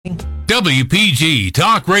WPG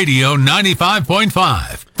Talk Radio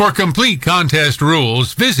 95.5. For complete contest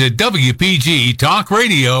rules, visit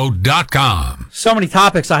WPGTalkRadio.com. So many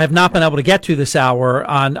topics I have not been able to get to this hour.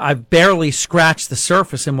 I've barely scratched the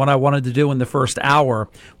surface in what I wanted to do in the first hour.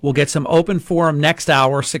 We'll get some open forum next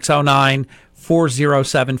hour,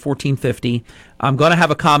 609-407-1450. I'm going to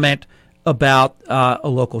have a comment about a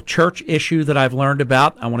local church issue that I've learned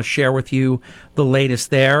about. I want to share with you the latest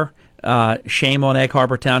there. Shame on Egg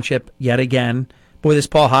Harbor Township yet again. Boy, this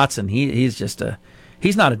Paul Hodson,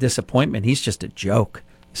 he's not a disappointment. He's just a joke.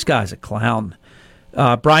 This guy's a clown.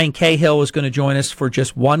 Brian Cahill is going to join us for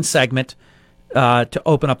just one segment to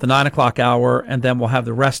open up the 9 o'clock hour, and then we'll have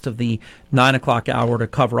the rest of the 9 o'clock hour to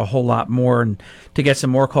cover a whole lot more and to get some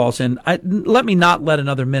more calls in. Let me not let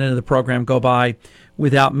another minute of the program go by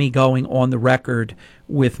without me going on the record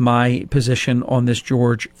with my position on this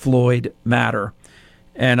George Floyd matter.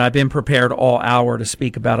 And I've been prepared all hour to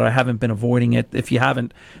speak about it. I haven't been avoiding it. If you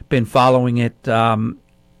haven't been following it, I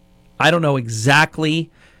don't know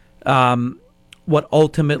exactly what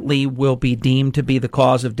ultimately will be deemed to be the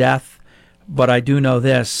cause of death, but I do know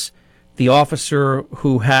this. The officer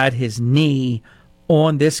who had his knee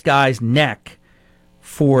on this guy's neck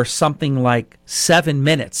for something like 7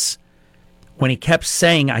 minutes, when he kept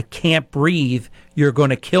saying, "I can't breathe, you're going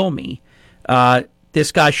to kill me,"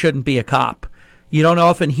 this guy shouldn't be a cop. You don't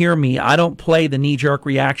often hear me. I don't play the knee-jerk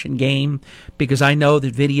reaction game because I know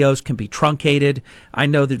that videos can be truncated. I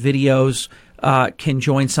know that videos can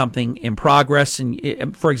join something in progress.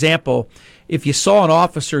 And for example, if you saw an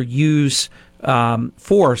officer use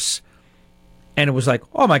force and it was like,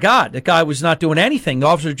 oh my God, the guy was not doing anything. The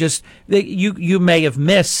officer you may have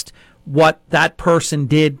missed what that person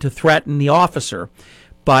did to threaten the officer.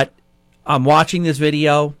 But I'm watching this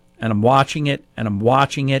video and I'm watching it and I'm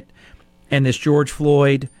watching it. And this George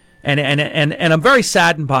Floyd, and I'm very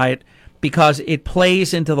saddened by it because it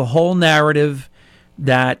plays into the whole narrative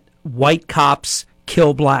that white cops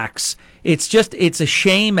kill blacks. It's a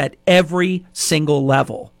shame at every single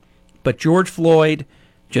level. But George Floyd,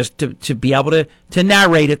 just to be able to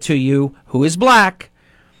narrate it to you, who is black,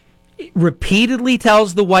 repeatedly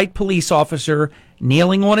tells the white police officer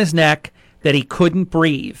kneeling on his neck that he couldn't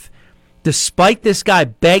breathe. Despite this guy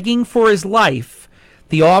begging for his life,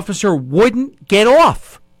 the officer wouldn't get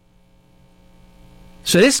off.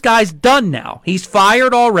 So this guy's done now. He's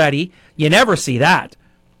fired already. You never see that.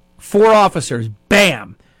 4 officers,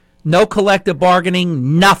 bam. No collective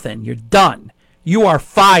bargaining, nothing. You're done. You are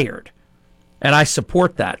fired. And I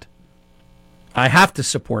support that. I have to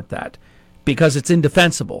support that because it's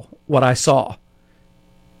indefensible what I saw.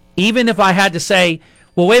 Even if I had to say,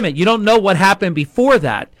 well, wait a minute, you don't know what happened before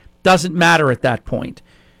that, doesn't matter at that point.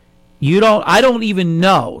 I don't even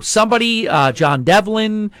know. Somebody, John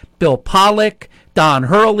Devlin, Bill Pollack, Don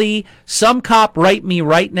Hurley, some cop write me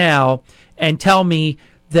right now and tell me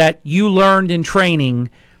that you learned in training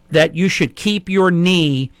that you should keep your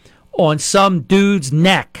knee on some dude's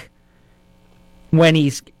neck when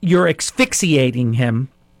you're asphyxiating him.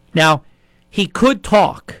 Now, he could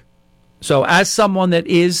talk. So as someone that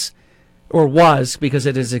is, or was, because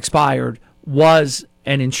it is expired, was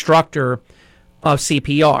an instructor of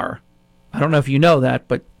CPR, I don't know if you know that,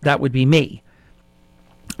 but that would be me.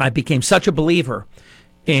 I became such a believer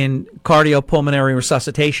in cardiopulmonary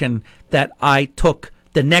resuscitation that I took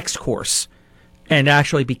the next course and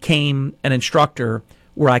actually became an instructor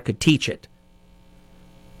where I could teach it.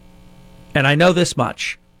 And I know this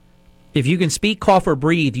much. If you can speak, cough, or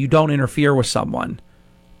breathe, you don't interfere with someone.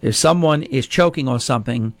 If someone is choking on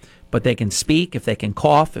something, but they can speak, if they can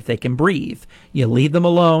cough, if they can breathe, you leave them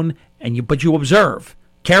alone, but you observe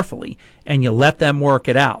carefully, and you let them work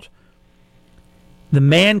it out. The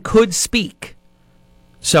man could speak,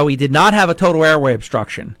 so he did not have a total airway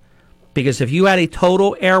obstruction, because if you had a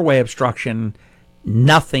total airway obstruction,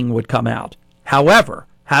 nothing would come out. However,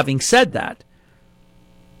 having said that,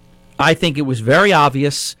 I think it was very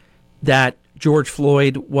obvious that George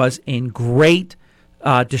Floyd was in great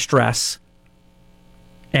distress,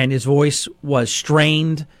 and his voice was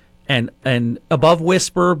strained and above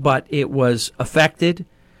whisper, but it was affected.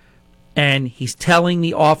 And he's telling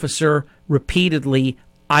the officer repeatedly,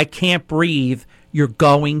 "I can't breathe, you're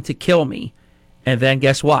going to kill me." And then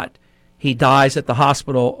guess what? He dies at the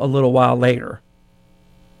hospital a little while later.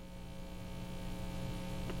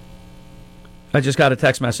 I just got a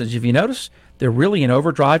text message. If you notice, they're really in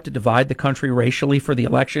overdrive to divide the country racially for the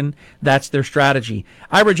election. That's their strategy.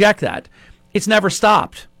 I reject that. It's never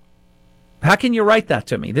stopped. How can you write that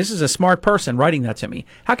to me? This is a smart person writing that to me.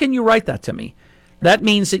 How can you write that to me? That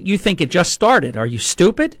means that you think it just started. Are you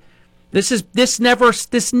stupid? This never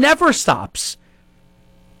stops.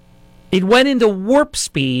 It went into warp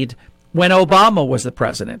speed when Obama was the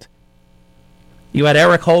president. You had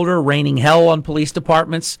Eric Holder raining hell on police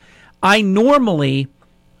departments. I normally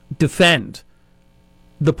defend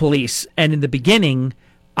the police, and in the beginning,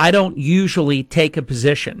 I don't usually take a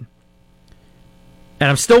position. And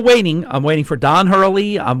I'm still waiting. I'm waiting for Don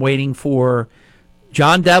Hurley. I'm waiting for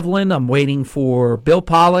John Devlin. I'm waiting for Bill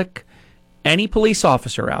Pollack. Any police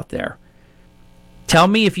officer out there, tell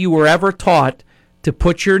me if you were ever taught to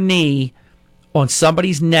put your knee on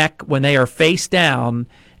somebody's neck when they are face down,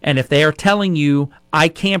 and if they are telling you, I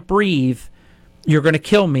can't breathe, you're going to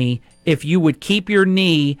kill me, if you would keep your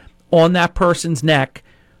knee on that person's neck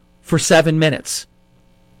for 7 minutes.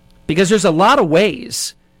 Because there's a lot of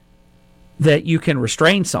ways that you can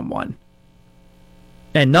restrain someone,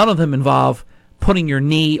 and none of them involve putting your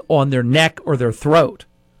knee on their neck or their throat.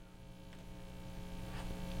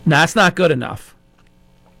 Now, that's not good enough.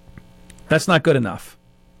 That's not good enough.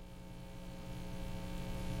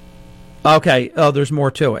 Okay, there's more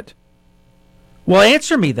to it. Well,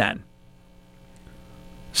 answer me then.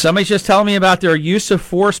 Somebody's just telling me about their use of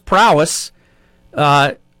force prowess.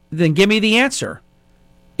 Then give me the answer.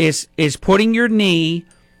 Is putting your knee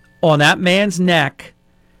on that man's neck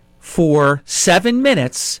for 7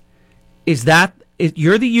 minutes,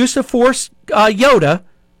 you're the use of force Yoda,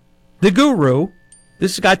 the guru?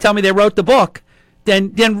 This guy tell me they wrote the book. Then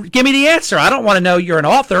give me the answer. I don't want to know you're an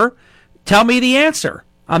author. Tell me the answer.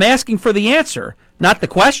 I'm asking for the answer, not the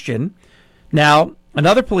question. Now,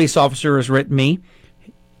 another police officer has written me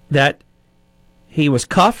that he was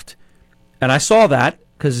cuffed, and I saw that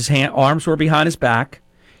because his arms were behind his back.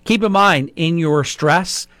 Keep in mind, in your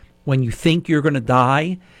stress, when you think you're going to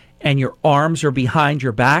die and your arms are behind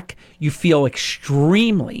your back, you feel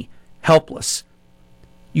extremely helpless.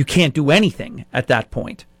 You can't do anything at that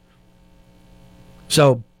point.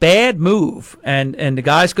 So, bad move. And the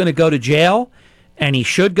guy's going to go to jail, and he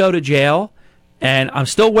should go to jail. And I'm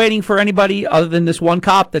still waiting for anybody other than this one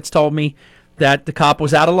cop that's told me that the cop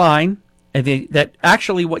was out of line. And that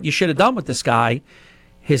actually what you should have done with this guy,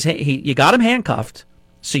 you got him handcuffed,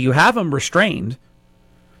 so you have him restrained.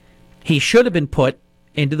 He should have been put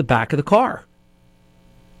into the back of the car.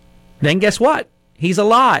 Then guess what? He's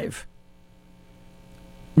alive.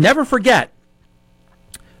 Never forget,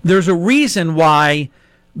 there's a reason why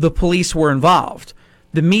the police were involved.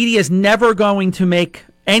 The media is never going to make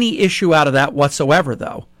any issue out of that whatsoever,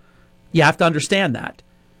 though. You have to understand that.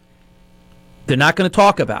 They're not going to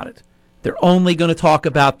talk about it. They're only going to talk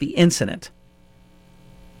about the incident.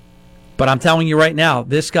 But I'm telling you right now,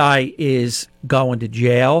 this guy is going to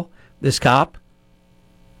jail, this cop.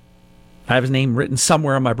 I have his name written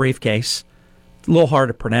somewhere on my briefcase. It's a little hard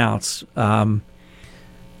to pronounce. The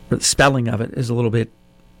spelling of it is a little bit,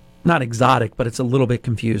 not exotic, but it's a little bit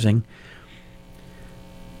confusing.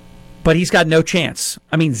 But he's got no chance.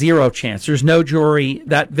 I mean, zero chance. There's no jury.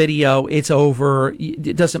 That video, it's over.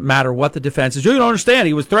 It doesn't matter what the defense is. You don't understand.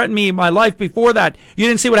 He was threatening me in my life before that. You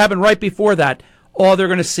didn't see what happened right before that. All they're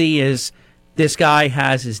going to see is this guy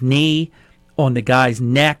has his knee on the guy's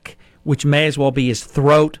neck, which may as well be his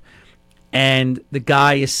throat. And the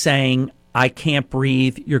guy is saying, I can't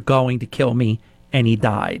breathe. You're going to kill me. And he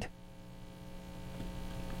died.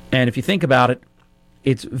 And if you think about it,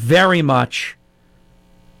 it's very much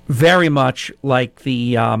like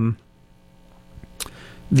the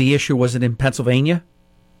issue, was it in Pennsylvania,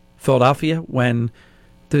 Philadelphia, when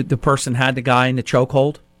the person had the guy in the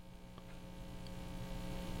chokehold?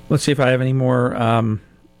 Let's see if I have any more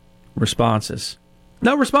responses.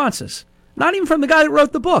 No responses. Not even from the guy that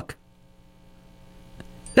wrote the book.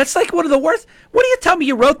 That's like one of the worst. What do you tell me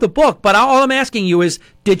you wrote the book? But all I'm asking you is,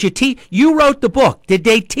 did you teach? You wrote the book. Did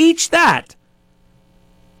they teach that?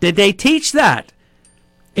 Did they teach that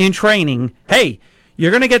in training? Hey,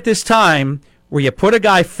 you're going to get this time where you put a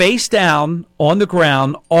guy face down on the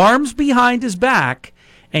ground, arms behind his back,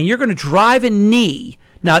 and you're going to drive a knee.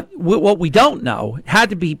 Now, what we don't know, had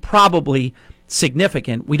to be probably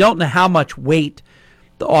significant. We don't know how much weight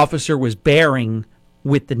the officer was bearing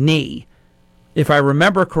with the knee. If I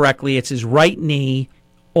remember correctly, it's his right knee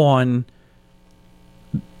on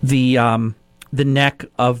the neck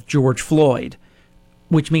of George Floyd,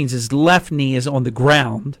 which means his left knee is on the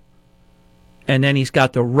ground, and then he's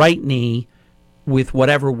got the right knee with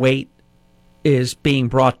whatever weight is being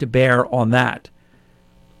brought to bear on that.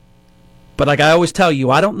 But like I always tell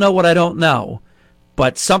you, I don't know what I don't know,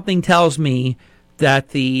 but something tells me that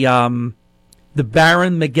the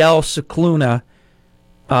Baron Miguel Cicluna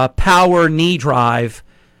power knee drive,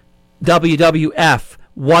 WWF,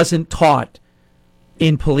 wasn't taught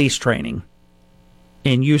in police training,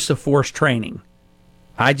 in use of force training.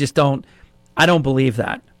 I don't believe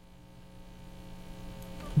that.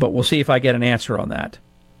 But we'll see if I get an answer on that.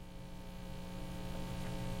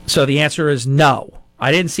 So the answer is no.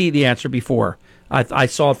 I didn't see the answer before. I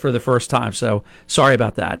saw it for the first time, so sorry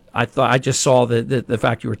about that. I just saw the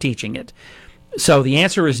fact you were teaching it. So the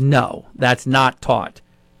answer is no. That's not taught.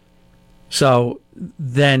 So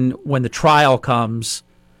then when the trial comes,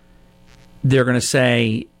 they're going to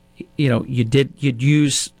say, you'd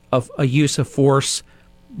use a use of force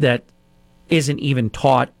that isn't even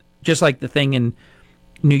taught, just like the thing in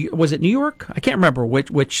was it New York? I can't remember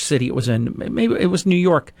which city it was in. Maybe it was New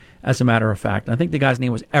York, as a matter of fact. I think the guy's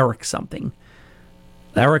name was Eric something.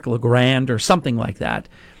 Eric LeGrand or something like that.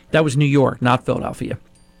 That was New York, not Philadelphia.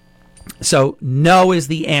 So no is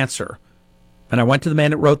the answer. And I went to the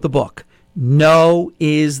man that wrote the book. No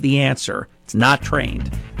is the answer. It's not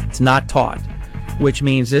trained. It's not taught. Which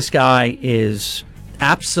means this guy is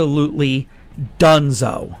absolutely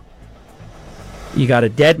donezo. You got a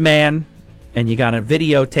dead man, and you got a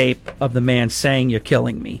videotape of the man saying, "You're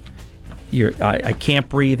killing me. I can't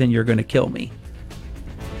breathe, and you're going to kill me."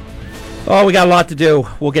 Oh, we got a lot to do.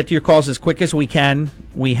 We'll get to your calls as quick as we can.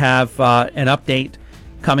 We have an update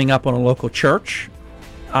coming up on a local church.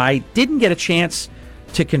 I didn't get a chance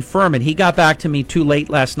to confirm it. He got back to me too late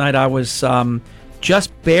last night. I was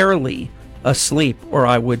just barely asleep, or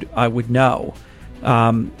I would know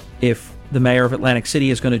if the mayor of Atlantic City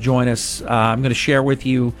is going to join us. I'm going to share with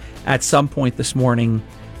you at some point this morning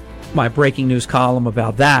my breaking news column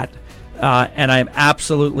about that. And I am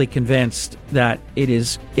absolutely convinced that it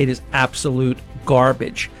is absolute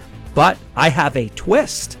garbage. But I have a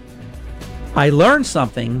twist. I learned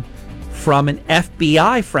something from an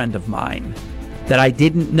FBI friend of mine that I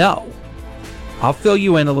didn't know. I'll fill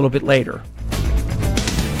you in a little bit later.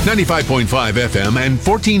 95.5 FM and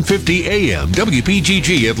 1450 AM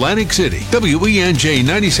WPGG Atlantic City. WENJ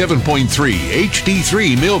 97.3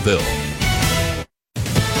 HD3 Millville.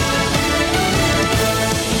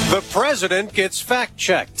 The president gets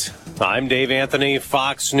fact-checked. I'm Dave Anthony,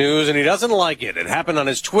 Fox News, and he doesn't like it. It happened on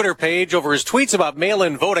his Twitter page over his tweets about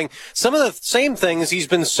mail-in voting. Some of the same things he's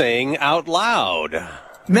been saying out loud.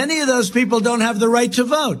 Many of those people don't have the right to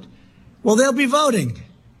vote. Well, they'll be voting.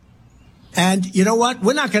 And you know what?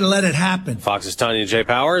 We're not going to let it happen. Fox's Tanya J.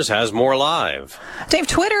 Powers has more live. Dave,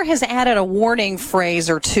 Twitter has added a warning phrase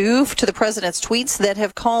or two to the president's tweets that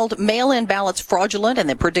have called mail-in ballots fraudulent, and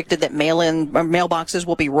they predicted that mailboxes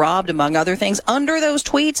will be robbed, among other things. Under those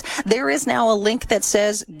tweets, there is now a link that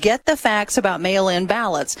says, "Get the facts about mail-in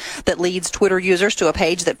ballots," that leads Twitter users to a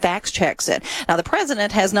page that fact checks it. Now, the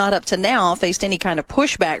president has not up to now faced any kind of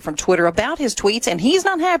pushback from Twitter about his tweets, and he's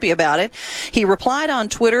not happy about it. He replied on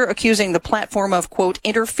Twitter accusing the platform of, quote,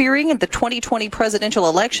 interfering in the 2020 presidential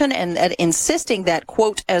election and insisting that,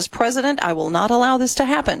 quote, "as president, I will not allow this to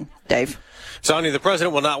happen." Dave. Sonia, the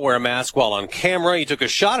president will not wear a mask while on camera. He took a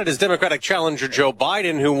shot at his Democratic challenger, Joe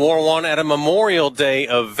Biden, who wore one at a Memorial Day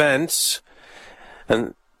event.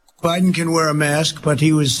 And Biden can wear a mask, but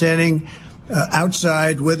he was standing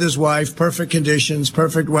outside with his wife, perfect conditions,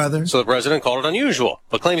 perfect weather. So the president called it unusual,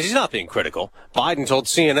 but claims he's not being critical. Biden told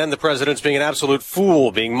CNN the president's being an absolute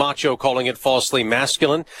fool, being macho, calling it falsely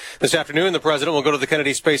masculine. This afternoon, the president will go to the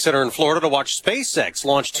Kennedy Space Center in Florida to watch SpaceX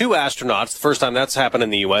launch 2 astronauts, the first time that's happened in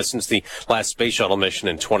the U.S. since the last space shuttle mission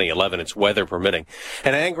in 2011, its weather permitting.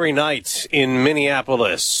 An angry night in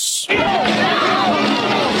Minneapolis.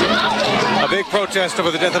 A big protest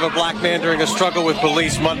over the death of a black man during a struggle with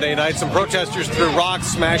police Monday night. Some protesters threw rocks,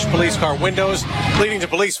 smashed police car windows, leading to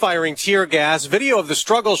police firing tear gas. Video of the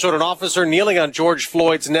struggle showed an officer kneeling on George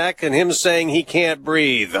Floyd's neck and him saying he can't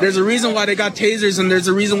breathe. There's a reason why they got tasers and there's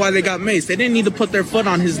a reason why they got mace. They didn't need to put their foot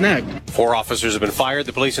on his neck. 4 officers have been fired.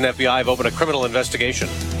 The police and FBI have opened a criminal investigation.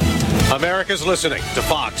 America's listening to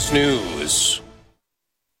Fox News.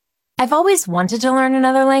 I've always wanted to learn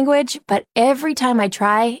another language, but every time I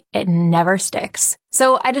try, it never sticks.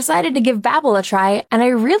 So I decided to give Babbel a try, and I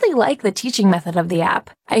really like the teaching method of the app.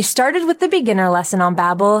 I started with the beginner lesson on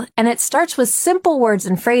Babbel, and it starts with simple words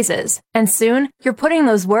and phrases. And soon, you're putting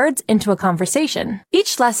those words into a conversation.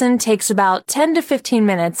 Each lesson takes about 10 to 15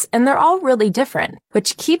 minutes, and they're all really different,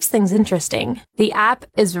 which keeps things interesting. The app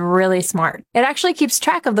is really smart. It actually keeps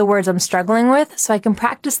track of the words I'm struggling with, so I can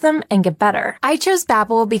practice them and get better. I chose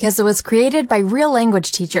Babbel because it was created by real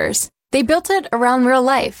language teachers. They built it around real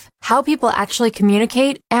life, how people actually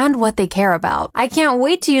communicate, and what they care about. I can't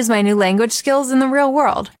wait to use my new language skills in the real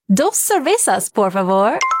world. Dos cervezas, por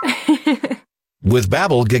favor. With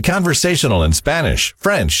Babbel, get conversational in Spanish,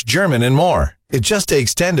 French, German, and more. It just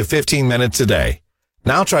takes 10 to 15 minutes a day.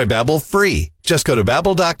 Now try Babbel free. Just go to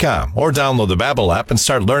Babbel.com or download the Babbel app and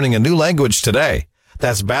start learning a new language today.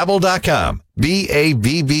 That's Babbel.com.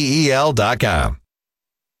 Babbel.com.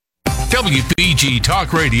 WPG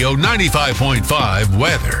Talk Radio 95.5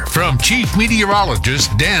 weather from Chief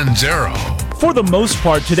Meteorologist Dan Zarrow. For the most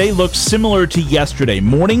part, today looks similar to yesterday.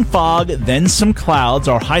 Morning fog, then some clouds.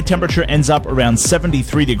 Our high temperature ends up around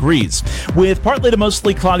 73 degrees. With partly to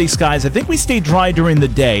mostly cloudy skies, I think we stay dry during the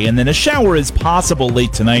day, and then a shower is possible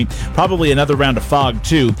late tonight. Probably another round of fog,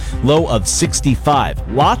 too. Low of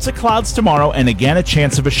 65. Lots of clouds tomorrow, and again a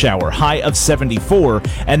chance of a shower. High of 74.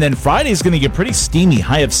 And then Friday's going to get pretty steamy.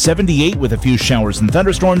 High of 78 with a few showers and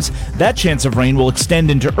thunderstorms. That chance of rain will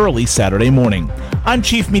extend into early Saturday morning. I'm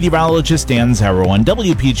Chief Meteorologist Dan Zarrow on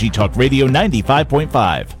WPG Talk Radio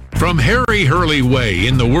 95.5. From Harry Hurley Way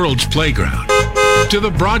in the world's playground to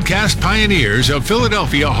the broadcast pioneers of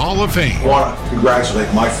Philadelphia Hall of Fame. I want to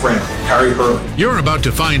congratulate my friend, Harry Hurley. You're about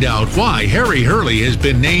to find out why Harry Hurley has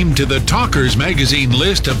been named to the Talkers Magazine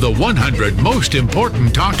list of the 100 most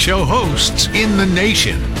important talk show hosts in the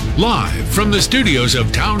nation. Live from the studios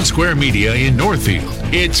of Town Square Media in Northfield,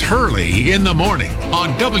 it's Hurley in the Morning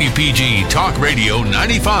on WPG Talk Radio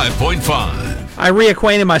 95.5. I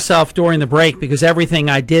reacquainted myself during the break because everything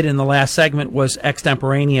I did in the last segment was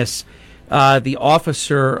extemporaneous. The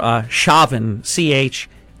officer, Chauvin, Chauvin,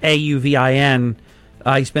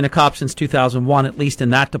 he's been a cop since 2001, at least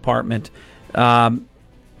in that department.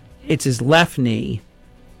 It's his left knee,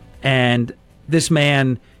 and this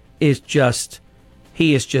man is just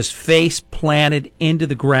face planted into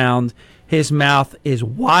the ground. His mouth is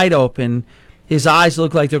wide open. His eyes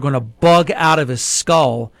look like they're going to bug out of his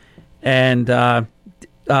skull. And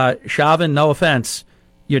Chauvin, no offense,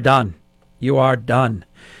 you're done. You are done.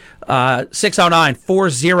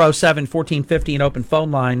 609-407-1450, an open phone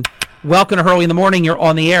line. Welcome to Hurley in the Morning. You're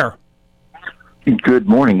on the air. Good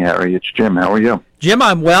morning, Harry. It's Jim. How are you? Jim,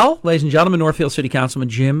 I'm well. Ladies and gentlemen, Northfield City Councilman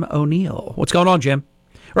Jim O'Neill. What's going on, Jim?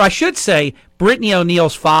 Or I should say, Brittany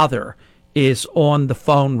O'Neill's father is on the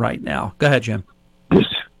phone right now. Go ahead, Jim. This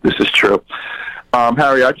is true.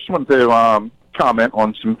 Harry, I just wanted to comment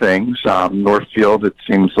on some things. Northfield, it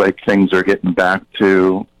seems like things are getting back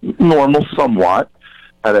to normal somewhat.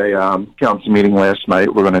 At a council meeting last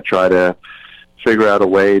night, we're going to try to figure out a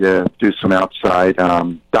way to do some outside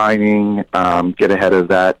dining, get ahead of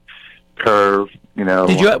that curve. You know,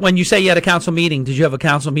 when you say you had a council meeting, did you have a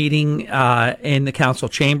council meeting in the council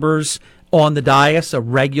chambers on the dais, a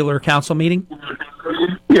regular council meeting?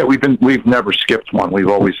 Yeah, we've never skipped one. We've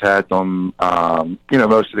always had them.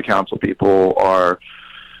 Most of the council people are,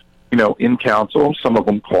 in council. Some of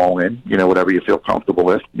them call in. Whatever you feel comfortable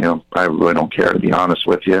with. I really don't care, to be honest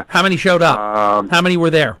with you. How many showed up? How many were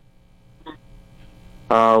there?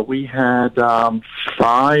 We had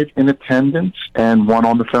 5 in attendance and 1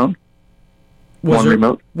 on the phone. One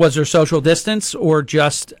remote. Was there social distance or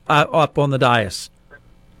just up on the dais?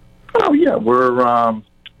 Oh yeah, we're I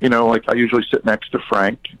usually sit next to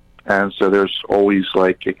Frank, and so there's always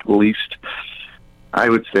at least, I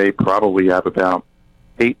would say, probably have about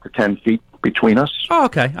 8 to 10 feet between us. Oh,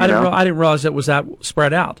 okay. I didn't realize it was that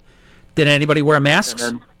spread out. Did anybody wear masks?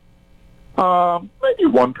 And then, maybe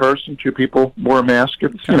 1 person, 2 people wore a mask.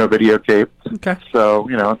 It's videotaped. Okay. So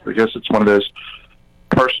I guess it's one of those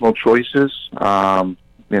personal choices. I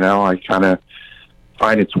kind of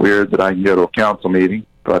find it's weird that I can go to a council meeting,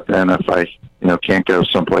 but then if I can't go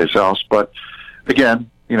someplace else. But again,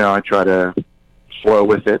 I try to flow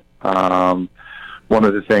with it. One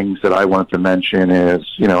of the things that I wanted to mention is,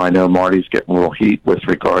 I know Marty's getting a little heat with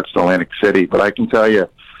regards to Atlantic City, but I can tell you,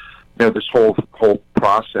 this whole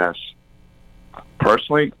process,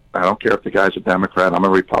 personally, I don't care if the guy's a Democrat, I'm a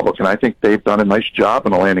Republican. I think they've done a nice job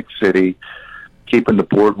in Atlantic City, keeping the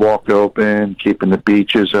boardwalk open, keeping the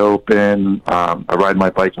beaches open. I ride my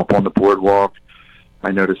bike up on the boardwalk. I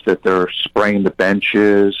noticed that they're spraying the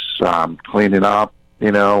benches, cleaning up,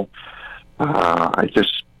 I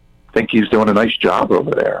just think he's doing a nice job over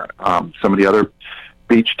there. Some of the other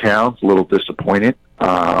beach towns, a little disappointed,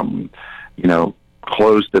 closed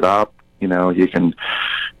it up.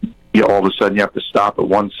 All of a sudden you have to stop at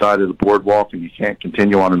one side of the boardwalk and you can't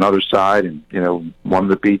continue on another side. And, one of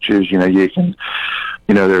the beaches,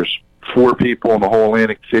 there's 4 people on the whole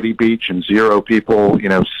Atlantic City beach and 0 people,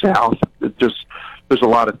 south. There's a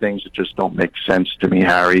lot of things that just don't make sense to me,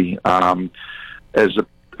 Harry. As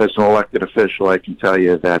an elected official, I can tell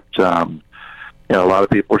you that, a lot of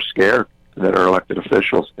people are scared that are elected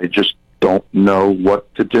officials. They just don't know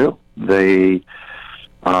what to do. They're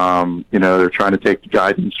trying to take the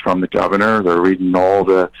guidance from the governor. They're reading all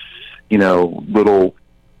the, little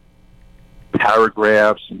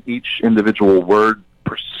paragraphs and each individual word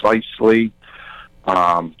precisely.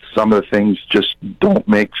 Some of the things just don't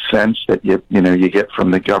make sense that you get from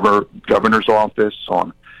the governor's office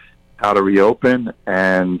on how to reopen,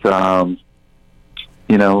 and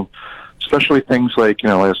especially things like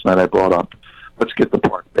last night I brought up, let's get the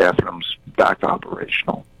park bathrooms back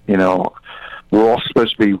operational. We're all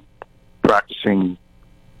supposed to be practicing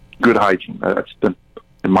good hygiene. That's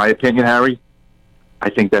in my opinion, Harry, I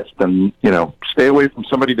think that's stay away from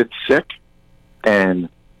somebody that's sick and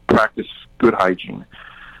practice good hygiene.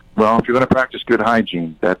 Well, if you're going to practice good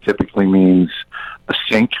hygiene, that typically means a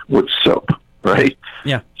sink with soap, right?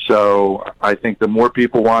 Yeah. So I think the more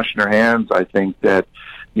people washing their hands, I think that,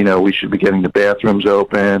 we should be getting the bathrooms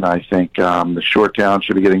open. I think the shore town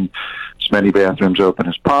should be getting as many bathrooms open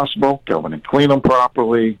as possible, go in and clean them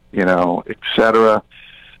properly, et cetera.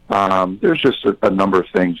 There's just a number of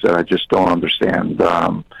things that I just don't understand.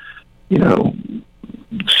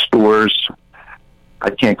 Stores, I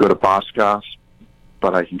can't go to Boscos,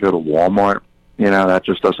 but I can go to Walmart. That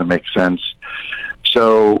just doesn't make sense.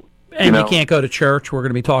 So, and you can't go to church. We're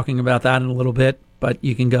going to be talking about that in a little bit, but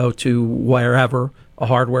you can go to wherever, a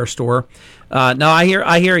hardware store. No, I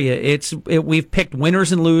hear you. We've picked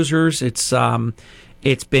winners and losers. It's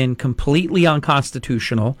been completely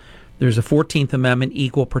unconstitutional. There's a 14th Amendment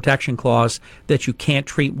equal protection clause that you can't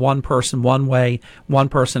treat one person one way, one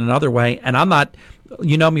person another way. And I'm not,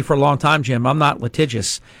 you know me for a long time, Jim, I'm not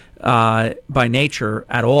litigious by nature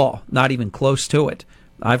at all, not even close to it.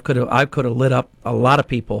 I could have lit up a lot of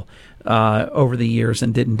people over the years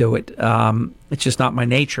and didn't do it. It's just not my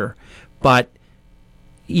nature. But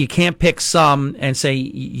you can't pick some and say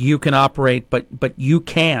you can operate, but you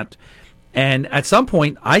can't. And at some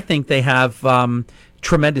point, I think they have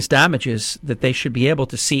tremendous damages that they should be able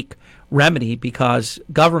to seek remedy, because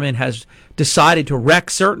government has decided to wreck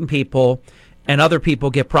certain people and other people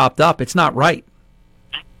get propped up. It's not right.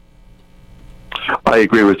 I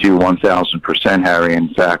agree with you 1,000%, Harry.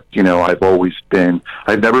 In fact,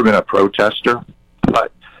 I've never been a protester,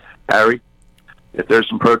 but Harry, if there's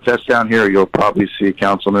some protests down here, you'll probably see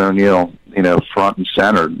Councilman O'Neill, front and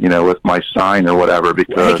center, with my sign or whatever.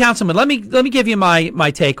 Because hey, Councilman, let me give you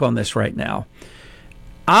my take on this right now.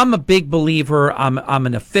 I'm a big believer. I'm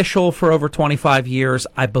an official for over 25 years.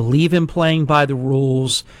 I believe in playing by the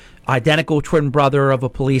rules. Identical twin brother of a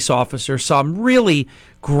police officer, so I'm really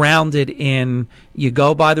grounded in you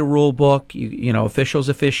go by the rule book. Officials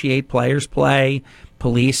officiate, players play,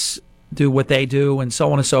 police do what they do, and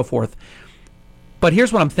so on and so forth. But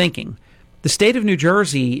here's what I'm thinking: the state of New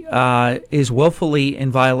Jersey is willfully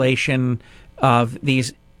in violation of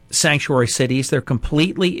these sanctuary cities. They're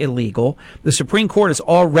completely illegal. The Supreme Court has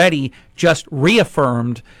already just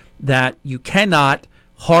reaffirmed that you cannot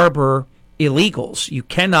harbor illegals. You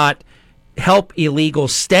cannot help illegals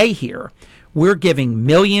stay here. We're giving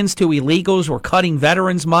millions to illegals. We're cutting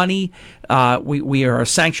veterans' money. We are a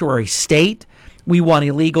sanctuary state. We want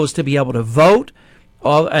illegals to be able to vote.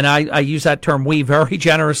 And I use that term "we" very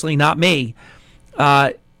generously, not me.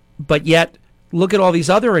 But yet, look at all these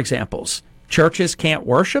other examples. Churches can't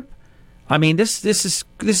worship. I mean, this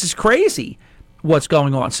is crazy what's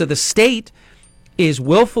going on. So the state is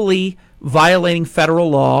willfully violating federal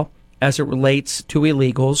law as it relates to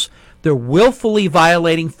illegals. They're willfully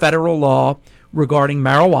violating federal law regarding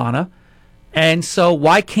marijuana. And so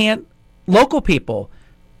why can't local people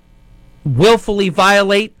willfully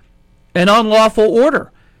violate an unlawful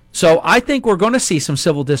order? So I think we're going to see some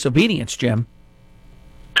civil disobedience, Jim.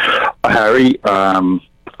 Harry, I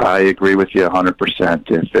agree with you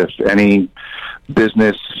 100%. If any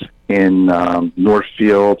business in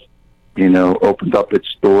Northfield, opened up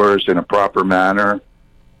its doors in a proper manner,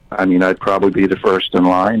 I'd probably be the first in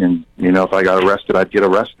line. And, if I got arrested, I'd get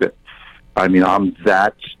arrested. I'm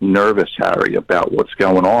that nervous, Harry, about what's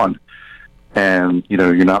going on. And,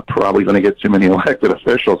 you're not probably going to get too many elected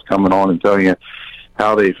officials coming on and telling you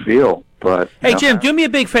how they feel. But hey, Jim, do me a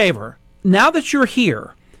big favor. Now that you're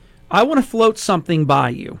here, I want to float something by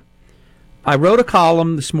you. I wrote a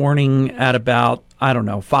column this morning at about,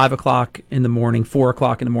 5 o'clock in the morning, 4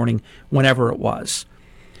 o'clock in the morning, whenever it was.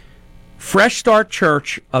 Fresh Start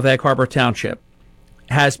Church of Egg Harbor Township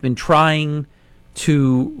has been trying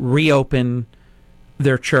to reopen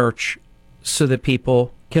their church so that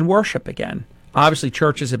people can worship again. Obviously,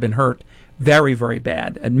 churches have been hurt very, very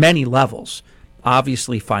bad at many levels.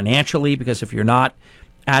 Obviously, financially, because if you're not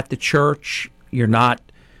at the church, you're not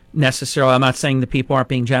necessarily, I'm not saying that people aren't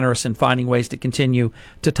being generous and finding ways to continue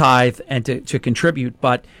to tithe and to contribute,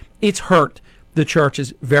 but it's hurt the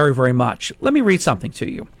churches very, very much. Let me read something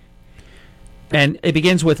to you. And it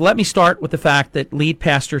begins with, let me start with the fact that lead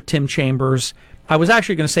pastor Tim Chambers, I was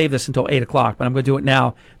actually going to save this until 8 o'clock, but I'm going to do it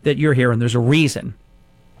now that you're here, and there's a reason.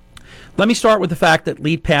 Let me start with the fact that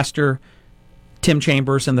lead pastor Tim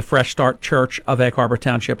Chambers and the Fresh Start Church of Egg Harbor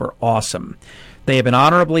Township are awesome. They have been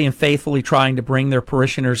honorably and faithfully trying to bring their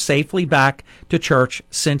parishioners safely back to church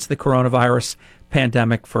since the coronavirus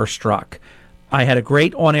pandemic first struck. I had a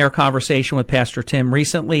great on-air conversation with Pastor Tim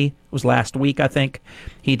recently. It was last week, I think.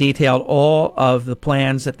 He detailed all of the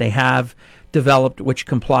plans that they have developed which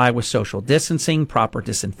comply with social distancing, proper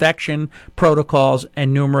disinfection protocols,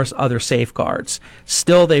 and numerous other safeguards.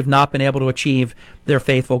 Still, they've not been able to achieve their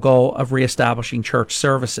faithful goal of reestablishing church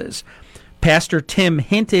services. Pastor Tim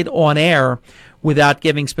hinted on air, without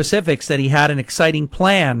giving specifics, that he had an exciting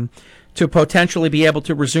plan to potentially be able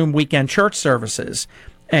to resume weekend church services.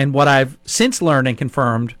 And what I've since learned and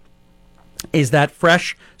confirmed is that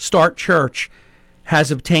Fresh Start Church has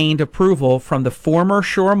obtained approval from the former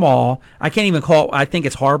Shore Mall. I can't even call it, I think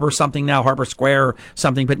it's Harbor something now, Harbor Square or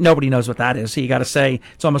something, but nobody knows what that is. So you got to say,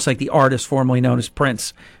 it's almost like the artist formerly known as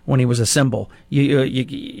Prince when he was a symbol. What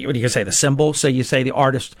do you say, the symbol? So you say the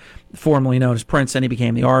artist formerly known as Prince, and he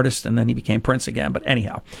became the artist, and then he became Prince again. But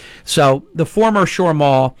anyhow, so the former Shore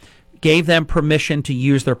Mall gave them permission to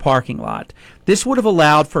use their parking lot. This would have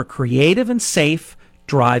allowed for creative and safe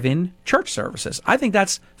drive-in church services. I think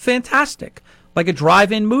that's fantastic. Like a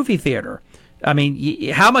drive-in movie theater. I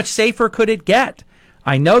mean, how much safer could it get?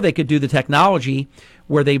 I know they could do the technology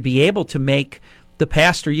where they'd be able to make the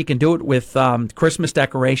pastor, you can do it with Christmas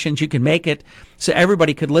decorations. You can make it so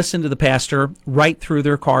everybody could listen to the pastor right through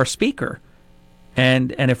their car speaker.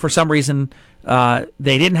 And if for some reason they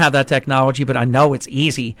didn't have that technology, but I know it's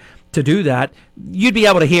easy to do that, you'd be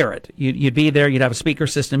able to hear it. You'd be there, you'd have a speaker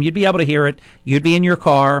system, you'd be able to hear it, you'd be in your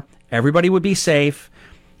car, everybody would be safe.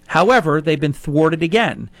 However, they've been thwarted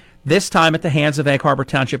again, this time at the hands of Egg Harbor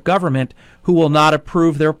Township government, who will not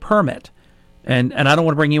approve their permit. And I don't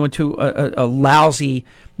want to bring you into a lousy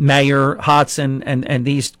Mayor Hodson and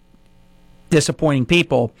these disappointing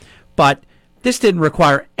people, but this didn't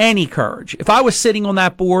require any courage. If I was sitting on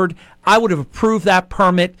that board, I would have approved that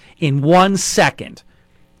permit in 1 second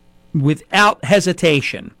without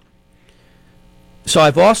hesitation. So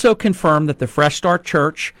I've also confirmed that the Fresh Start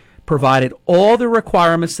Church provided all the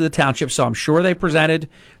requirements to the township, so I'm sure they presented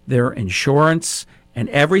their insurance and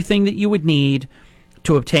everything that you would need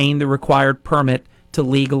to obtain the required permit to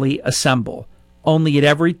legally assemble. Only at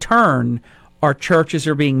every turn, our churches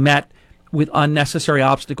are being met with unnecessary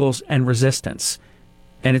obstacles and resistance.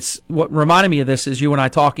 And it's what reminded me of this is you and I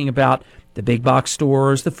talking about the big box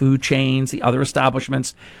stores, the food chains, the other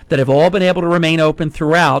establishments that have all been able to remain open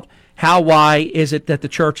throughout. Why is it that the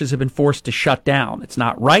churches have been forced to shut down? It's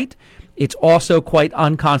not right. It's also quite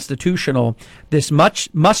unconstitutional. This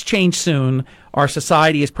must change soon. Our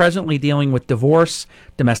society is presently dealing with divorce,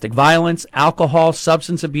 domestic violence, alcohol,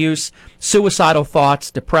 substance abuse, suicidal thoughts,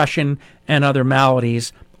 depression, and other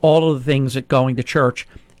maladies. All of the things that going to church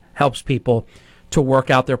helps people to work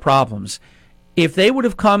out their problems. If they would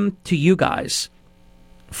have come to you guys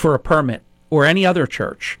for a permit or any other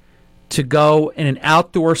church to go in an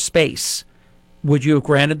outdoor space, would you have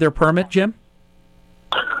granted their permit, Jim?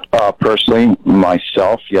 Personally,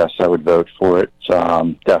 myself, yes, I would vote for it,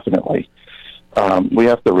 definitely. We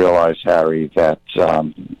have to realize, Harry, that,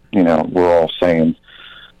 we're all saying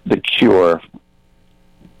the cure,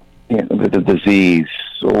 the disease,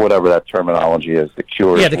 or whatever that terminology is, the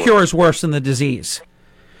cure. Yeah, the cure is worse than the disease,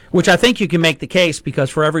 which I think you can make the case because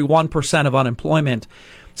for every 1% of unemployment,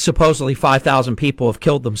 supposedly 5,000 people have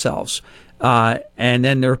killed themselves. And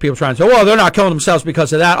then there are people trying to say, well, they're not killing themselves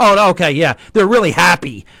because of that. Oh, okay, yeah, they're really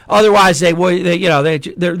happy. Otherwise, they're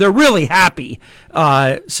really happy.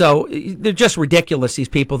 So they're just ridiculous, these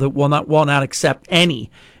people that will not accept any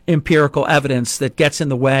empirical evidence that gets in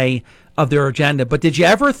the way of their agenda. But did you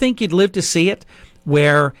ever think you'd live to see it,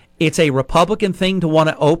 where it's a Republican thing to want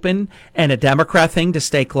to open and a Democrat thing to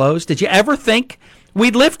stay closed? Did you ever think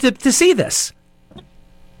we'd live to see this?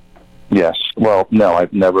 Yes. Well, no, I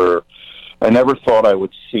never thought I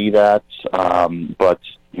would see that. But,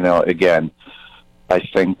 again, I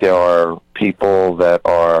think there are people that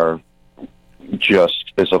are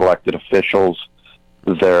just as elected officials.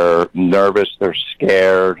 They're nervous. They're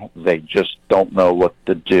scared. They just don't know what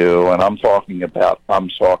to do. And I'm talking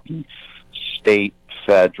state,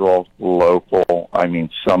 federal, local. I mean,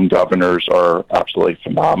 some governors are absolutely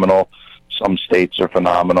phenomenal. Some states are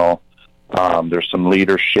phenomenal. There's some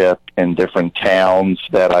leadership in different towns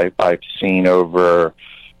that I've seen over,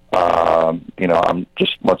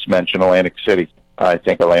 let's mention Atlantic City. I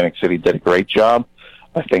think Atlantic City did a great job.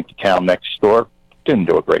 I think the town next door didn't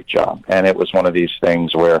do a great job. And it was one of these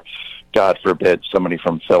things where, God forbid, somebody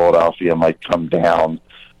from Philadelphia might come down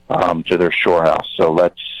to their shore house. So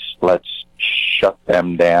let's shut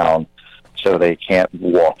them down so they can't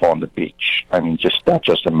walk on the beach. I mean, that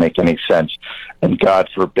just doesn't make any sense. And God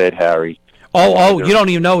forbid, Harry. You don't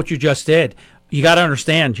even know what you just did. You got to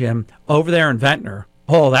understand, Jim, over there in Ventnor,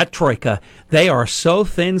 that troika, they are so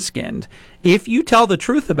thin-skinned. If you tell the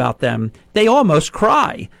truth about them, they almost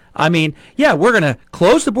cry. I mean, yeah, we're going to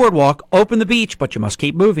close the boardwalk, open the beach, but you must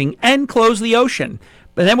keep moving, and close the ocean.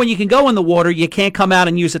 But then when you can go in the water, you can't come out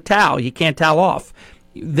and use a towel. You can't towel off.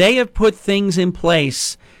 They have put things in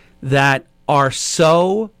place that are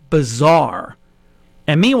so bizarre.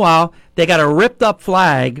 And meanwhile, they got a ripped up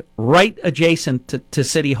flag right adjacent to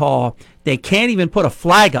City Hall. They can't even put a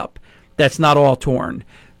flag up that's not all torn.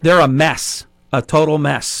 They're a mess, a total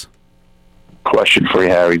mess. Question for you,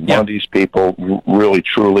 Harry. One of these people really,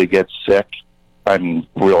 truly gets sick. I mean,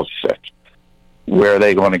 real sick. Where are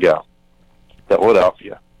they going to go?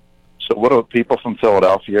 Philadelphia. So what are people from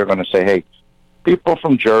Philadelphia are going to say? Hey, people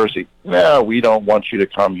from Jersey, no, we don't want you to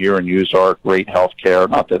come here and use our great health care.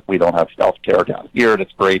 Not that we don't have health care down here.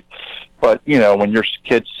 That's great. But, when your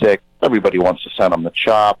kid's sick, everybody wants to send them to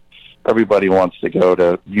CHOP. Everybody wants to go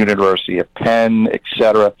to University of Penn, et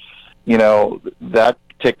cetera. That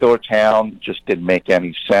particular town just didn't make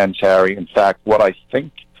any sense, Harry. In fact, what I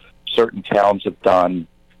think certain towns have done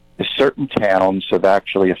is certain towns have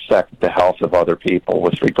actually affected the health of other people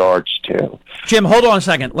with regards to... Jim, hold on a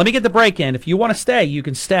second. Let me get the break in. If you want to stay, you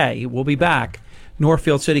can stay. We'll be back.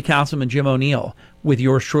 Northfield City Councilman Jim O'Neill with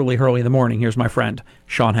yours truly, Hurley in the Morning. Here's my friend,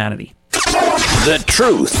 Sean Hannity. The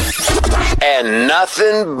truth and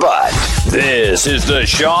nothing but. This is the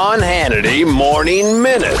Sean Hannity Morning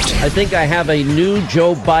Minute. I think I have a new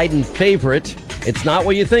Joe Biden favorite. It's not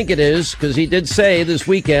what you think it is, because he did say this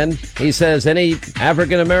weekend, he says any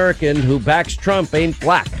African-American who backs Trump ain't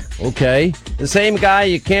black. Okay. The same guy,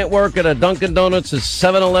 you can't work at a Dunkin' Donuts at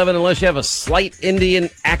 7-Eleven unless you have a slight Indian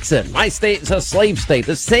accent. My state is a slave state.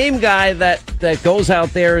 The same guy that goes out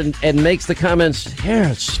there and makes the comments, yeah,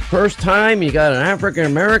 it's first time you got an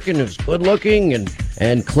African-American who's good-looking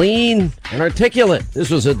and clean and articulate. This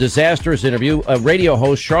was a disastrous interview. A radio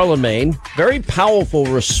host, Charlemagne, very powerful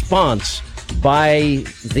response by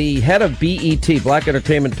the head of BET, Black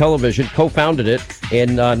Entertainment Television, co-founded it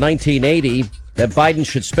in 1980, that Biden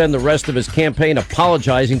should spend the rest of his campaign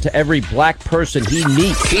apologizing to every black person he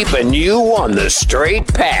meets. Keeping you on the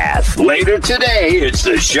straight path. Later today, it's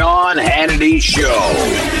the Sean Hannity Show.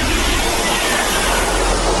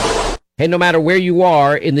 Hey, no matter where you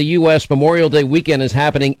are in the U.S., Memorial Day weekend is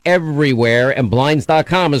happening everywhere, and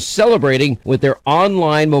Blinds.com is celebrating with their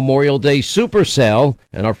online Memorial Day super sale.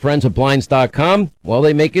 And our friends at Blinds.com, well,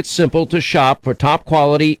 they make it simple to shop for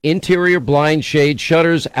top-quality interior blind shade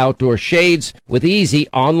shutters, outdoor shades, with easy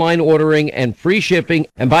online ordering and free shipping.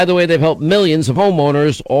 And by the way, they've helped millions of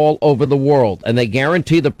homeowners all over the world, and they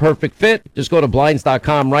guarantee the perfect fit. Just go to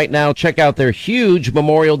Blinds.com right now. Check out their huge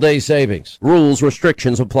Memorial Day savings. Rules,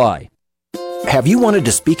 restrictions apply. Have you wanted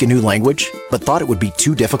to speak a new language, but thought it would be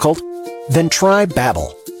too difficult? Then try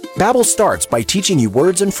Babbel. Babbel starts by teaching you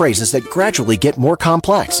words and phrases that gradually get more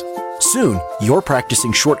complex. Soon, you're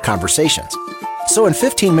practicing short conversations. So in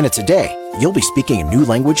 15 minutes a day, you'll be speaking a new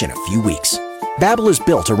language in a few weeks. Babbel is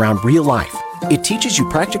built around real life. It teaches you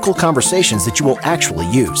practical conversations that you will actually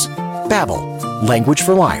use. Babbel, language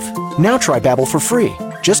for life. Now try Babbel for free.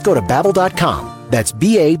 Just go to Babbel.com. That's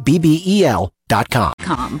Babbel.com.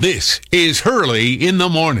 This is Hurley in the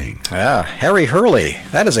Morning. Harry Hurley.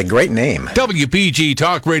 That is a great name. WPG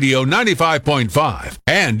Talk Radio 95.5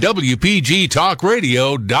 and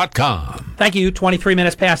WPGTalkRadio.com. Thank you. 23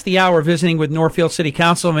 minutes past the hour, visiting with Northfield City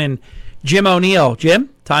Councilman Jim O'Neill.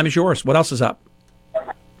 Jim, time is yours. What else is up?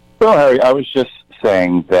 Well, Harry, I was just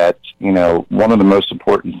saying that, one of the most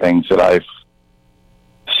important things that I've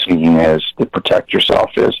seen is to protect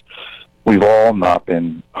yourself is we've all not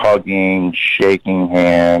been hugging, shaking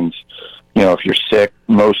hands. If you're sick,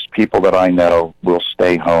 most people that I know will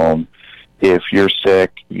stay home. If you're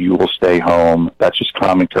sick, you will stay home. That's just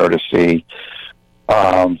common courtesy.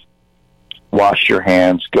 Wash your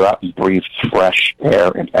hands, go out and breathe fresh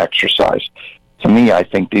air and exercise. To me, I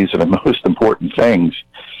think these are the most important things.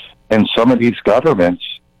 And some of these governments,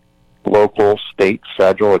 local, state,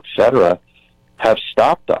 federal, etc., have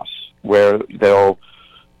stopped us, where they'll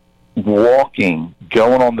walking,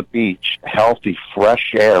 going on the beach, healthy,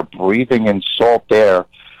 fresh air, breathing in salt air.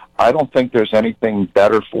 I don't think there's anything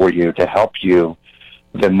better for you to help you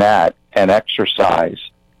than that, and exercise.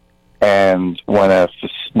 And when a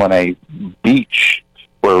beach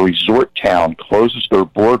or a resort town closes their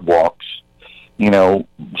boardwalks,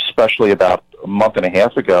 especially about a month and a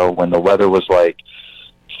half ago when the weather was like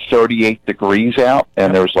 38 degrees out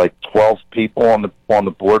and there was like 12 people on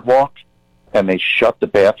the boardwalk, and they shut the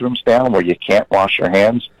bathrooms down where you can't wash your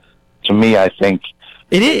hands, to me, I think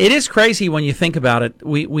it is crazy when you think about it.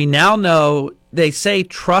 We now know, they say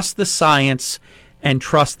trust the science and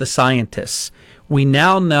trust the scientists. We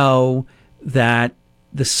now know that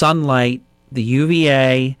the sunlight, the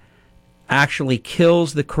UVA, actually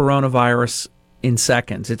kills the coronavirus in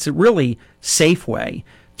seconds. It's a really safe way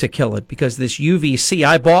to kill it, because this UVC,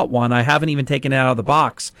 I bought one. I haven't even taken it out of the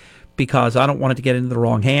box because I don't want it to get into the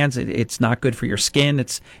wrong hands. It's not good for your skin.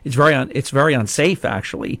 It's very unsafe,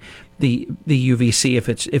 actually, the UVC if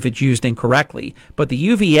it's used incorrectly. But the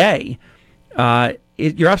UVA,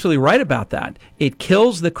 you're absolutely right about that. It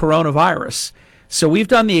kills the coronavirus. So we've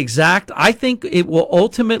done the exact. I think it will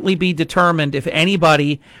ultimately be determined, if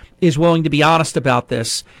anybody is willing to be honest about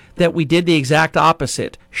this, that we did the exact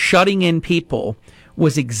opposite. Shutting in people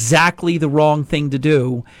was exactly the wrong thing to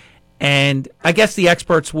do. And I guess the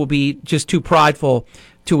experts will be just too prideful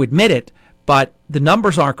to admit it, but the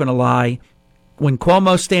numbers aren't going to lie. When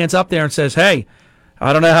Cuomo stands up there and says, hey,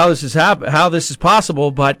 I don't know how this is possible,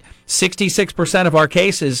 but 66% of our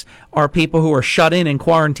cases are people who are shut in and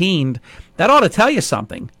quarantined, that ought to tell you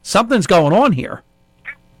something. Something's going on here.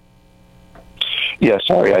 Yeah,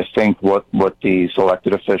 sorry. I think what these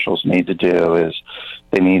elected officials need to do is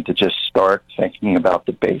they need to just start thinking about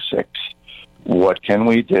the basics. What can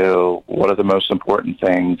we do? What are the most important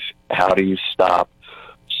things? How do you stop?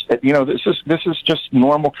 You know, this is just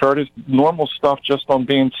normal stuff just on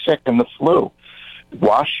being sick and the flu.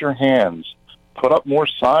 Wash your hands. Put up more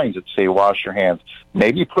signs that say wash your hands.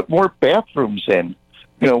 Maybe put more bathrooms in.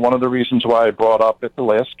 You know, one of the reasons why I brought up at the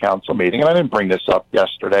last council meeting, and I didn't bring this up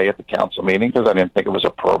yesterday at the council meeting because I didn't think it was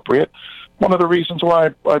appropriate. One of the reasons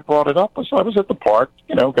why I brought it up was I was at the park,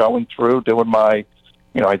 you know, going through, doing my,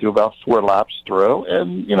 you know, I do about 4 laps through,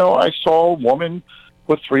 and, you know, I saw a woman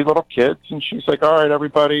with 3 little kids, and she's like, all right,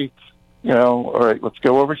 everybody, you know, all right, let's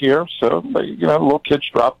go over here. So, you know, the little kids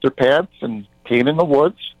dropped their pants and peed in the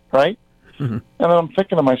woods, right? Mm-hmm. And I'm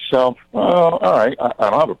thinking to myself, well, all right, I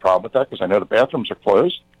don't have a problem with that because I know the bathrooms are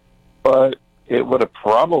closed, but it would have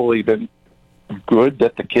probably been good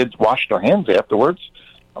that the kids washed their hands afterwards.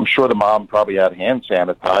 I'm sure the mom probably had hand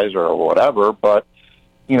sanitizer or whatever, but,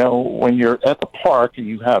 you know, when you're at the park and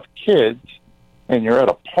you have kids and you're at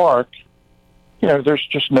a park, you know, there's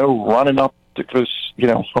just no running up because, you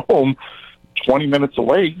know, home 20 minutes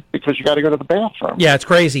away because you got to go to the bathroom. Yeah, it's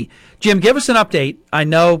crazy. Jim, give us an update. I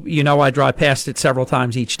know, you know, I drive past it several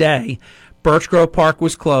times each day. Birch Grove Park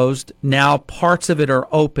was closed. Now parts of it are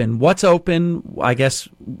open. What's open? I guess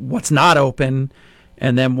what's not open?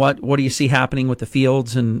 And then what do you see happening with the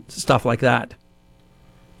fields and stuff like that?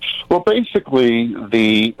 Well, basically,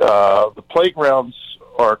 the playgrounds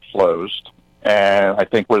are closed. And I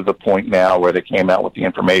think we're at the point now where they came out with the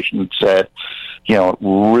information that said, you know, it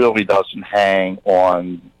really doesn't hang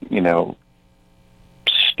on, you know,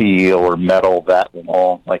 steel or metal that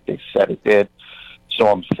long like they said it did. So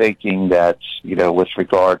I'm thinking that, you know, with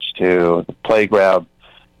regards to the playground,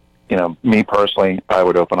 you know, me personally, I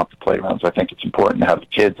would open up the playgrounds. I think it's important to have the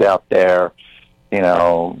kids out there. You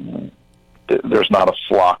know, there's not a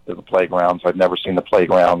flock to the playgrounds. I've never seen the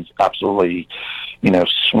playgrounds absolutely, you know,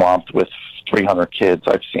 swamped with 300 kids.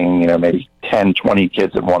 I've seen, you know, maybe 10, 20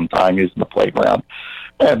 kids at one time using the playground.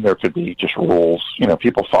 And there could be just rules. You know,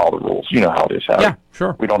 people follow the rules. You know how it is, Harry. Yeah,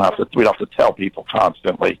 sure. We don't have to tell people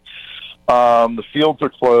constantly. The fields are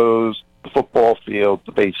closed, the football fields,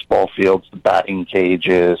 the baseball fields, the batting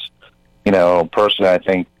cages. You know, personally, I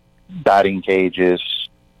think batting cages,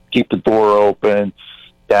 keep the door open.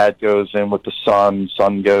 Dad goes in with the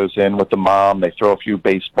son goes in with the mom. They throw a few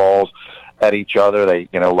baseballs at each other. They,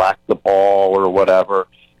 you know, lack the ball or whatever.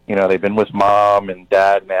 You know, they've been with mom and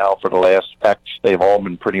dad now for the last X. They've all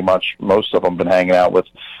been pretty much, most of them been hanging out with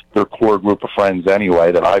their core group of friends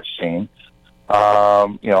anyway that I've seen.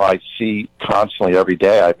 You know, I see constantly every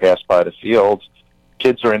day I pass by the fields.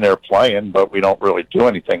 Kids are in there playing, but we don't really do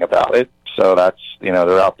anything about it. So that's, you know,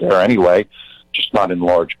 they're out there anyway, just not in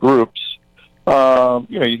large groups. You know,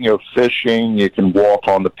 you can go fishing, you can walk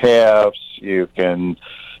on the paths, you can,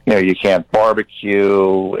 you know, you can't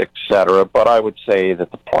barbecue, etc. But I would say that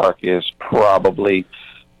the park is probably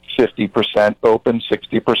 50% open,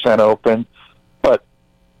 60% open. But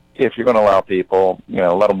if you're going to allow people, you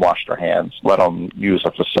know, let them wash their hands, let them use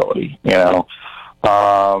a facility, you know.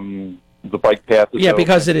 The bike path is open.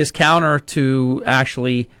 Because it is counter to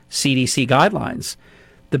actually CDC guidelines.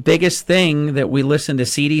 The biggest thing that we listen to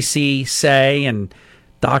CDC say, and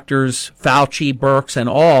doctors Fauci, Birx, and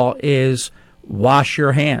all, is wash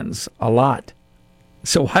your hands a lot.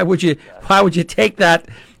 So why would you take that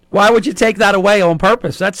away on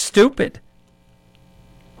purpose? That's stupid.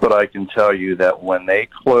 but I can tell you that when they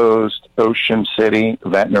closed Ocean City,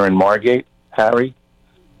 Ventnor, and Margate, Harry,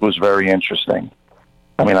 it was very interesting.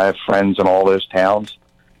 I mean, I have friends in all those towns.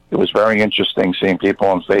 It was very interesting seeing people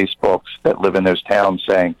on Facebook that live in those towns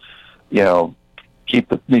saying, you know, keep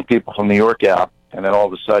the people from New York out, and then all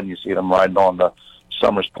of a sudden you see them riding on the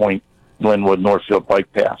Summers Point, Linwood, Northfield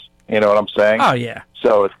bike path. You know what I'm saying? Oh, yeah.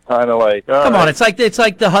 So it's kind of like, come on, it's like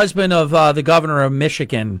the husband of the governor of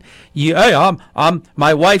Michigan. I'm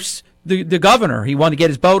my wife's the governor. He wanted to get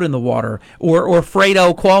his boat in the water. Or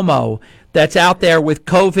Fredo Cuomo that's out there with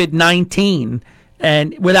COVID-19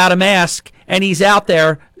 and without a mask, and he's out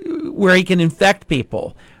there where he can infect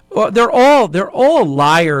people. They're all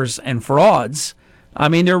liars and frauds. I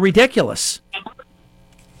mean, they're ridiculous.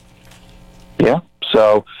 Yeah.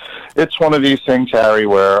 So it's one of these things, Harry,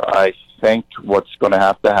 where I think what's going to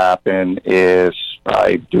have to happen is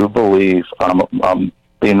I do believe, I'm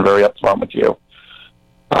being very upfront with you,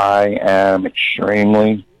 I am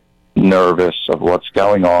extremely nervous of what's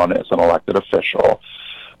going on as an elected official.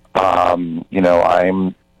 You know,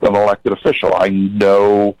 I'm an elected official. I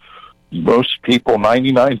know most people,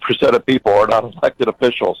 99% of people are not elected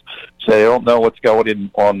officials, so they don't know what's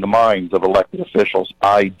going on the minds of elected officials.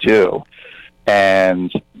 I do.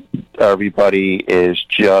 And everybody is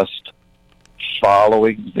just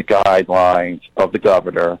following the guidelines of the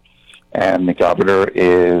governor, and the governor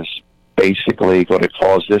is basically going to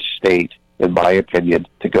cause this state, in my opinion,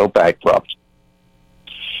 to go bankrupt.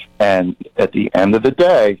 And at the end of the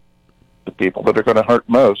day, the people that are going to hurt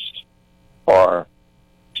most are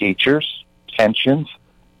teachers, pensions,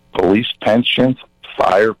 police pensions,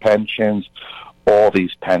 fire pensions, all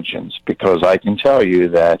these pensions, because I can tell you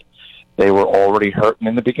that they were already hurting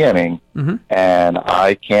in the beginning, and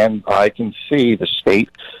I can see the state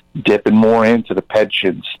dipping more into the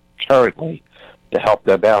pensions currently to help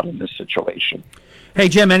them out in this situation. Hey,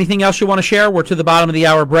 Jim, anything else you want to share? We're to the bottom of the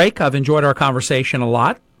hour break. I've enjoyed our conversation a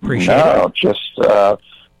lot. Appreciate it. Just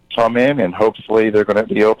come in, and hopefully they're going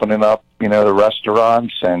to be opening up, you know, the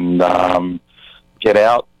restaurants, and get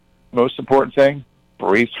out. Most important thing,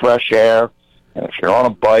 breathe fresh air. And if you're on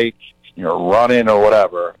a bike, you're running or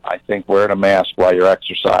whatever, I think wearing a mask while you're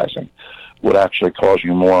exercising would actually cause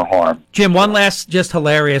you more harm. Jim, one last just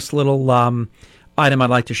hilarious little item I'd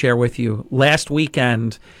like to share with you. Last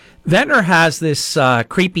weekend, Ventnor has this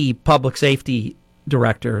creepy public safety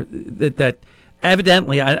director that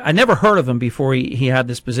evidently, I never heard of him before he had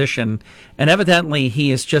this position, and evidently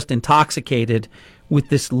he is just intoxicated with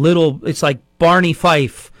this little, it's like Barney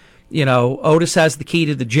Fife. You know, Otis has the key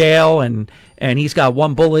to the jail, and he's got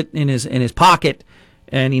one bullet in his pocket,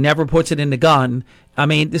 and he never puts it in the gun. I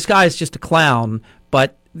mean, this guy is just a clown.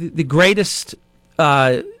 But the greatest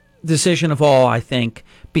decision of all, I think,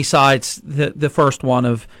 besides the first one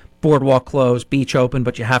of boardwalk closed, beach open,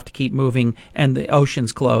 but you have to keep moving, and the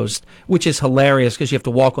ocean's closed, which is hilarious because you have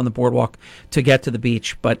to walk on the boardwalk to get to the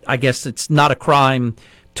beach. But I guess it's not a crime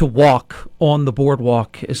to walk on the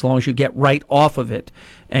boardwalk as long as you get right off of it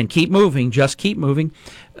and keep moving. Just keep moving.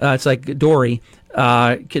 It's like Dory.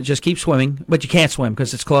 Just keep swimming, but you can't swim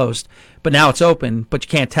because it's closed. But now it's open, but you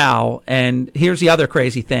can't towel. And here's the other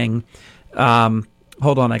crazy thing. Hold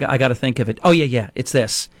on, I got to think of it. Oh, yeah, it's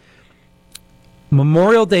this.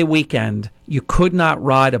 Memorial Day weekend, you could not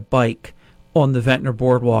ride a bike on the Ventnor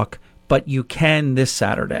Boardwalk, but you can this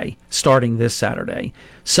Saturday, starting this Saturday.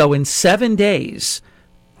 So in 7 days,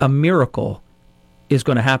 a miracle is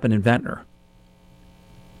going to happen in Ventnor.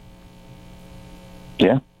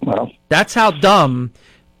 Yeah, well, that's how dumb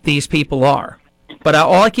these people are. But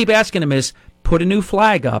all I keep asking them is put a new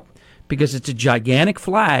flag up, because it's a gigantic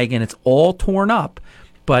flag and it's all torn up.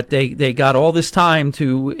 But they got all this time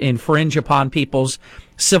to infringe upon people's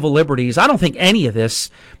civil liberties. I don't think any of this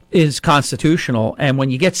is constitutional. And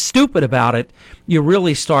when you get stupid about it, you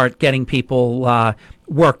really start getting people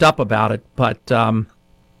worked up about it. But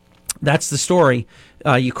that's the story.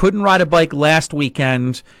 You couldn't ride a bike last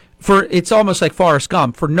weekend. It's almost like Forrest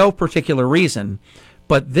Gump, for no particular reason.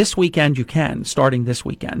 But this weekend you can, starting this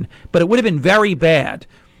weekend. But it would have been very bad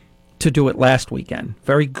to do it last weekend.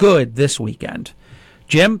 Very good this weekend.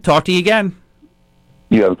 Jim, talk to you again.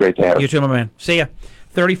 You have a great day. You too, my man. See ya.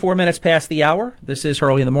 34 minutes past the hour. This is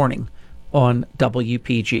Hurley in the Morning on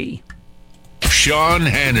WPG. Sean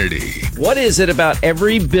Hannity. What is it about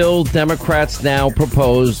every bill Democrats now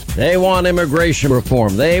propose? They want immigration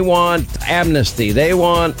reform. They want amnesty. They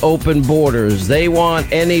want open borders. They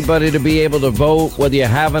want anybody to be able to vote, whether you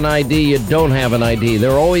have an ID, you don't have an ID.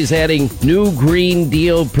 They're always adding new Green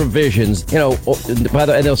Deal provisions. You know, and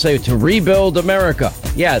they'll say to rebuild America.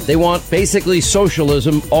 Yeah, they want basically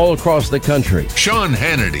socialism all across the country. Sean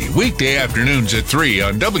Hannity, weekday afternoons at 3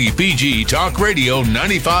 on WPG Talk Radio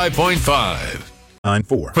 95.5.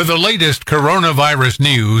 9-4. For the latest coronavirus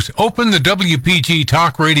news, open the WPG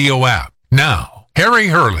Talk Radio app. Now, Harry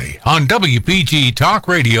Hurley on WPG Talk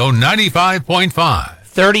Radio 95.5.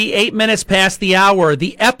 38 minutes past the hour.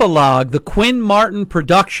 The Epilogue, the Quinn Martin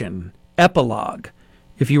production, Epilogue.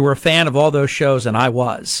 If you were a fan of all those shows, and I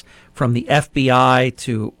was, from the FBI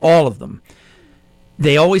to all of them,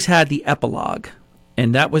 they always had the epilogue.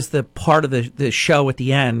 And that was the part of the show at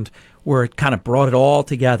the end where it kind of brought it all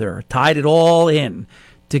together, tied it all in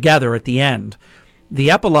together at the end.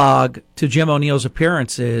 The epilogue to Jim O'Neill's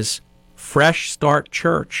appearance is Fresh Start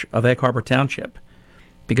Church of Egg Harbor Township,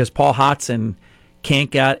 because Paul Hodson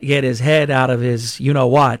can't get his head out of his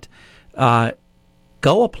you-know-what.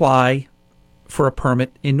 Go apply for a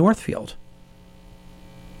permit in Northfield.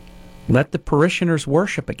 Let the parishioners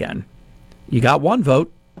worship again. You got one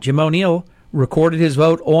vote. Jim O'Neill recorded his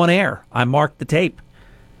vote on air. I marked the tape.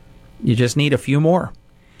 You just need a few more.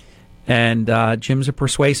 And Jim's a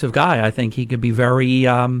persuasive guy. I think he could be very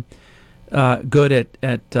good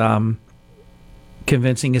at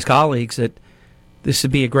convincing his colleagues that this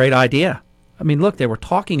would be a great idea. I mean, look, they were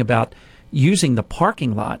talking about using the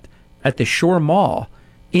parking lot at the Shore Mall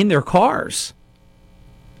in their cars.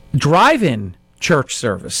 Drive-in church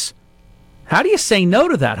service. How do you say no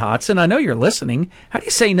to that, Hodson? I know you're listening. How do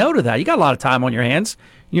you say no to that? You got a lot of time on your hands.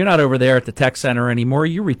 You're not over there at the tech center anymore.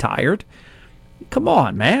 You retired. Come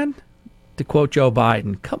on, man. To quote Joe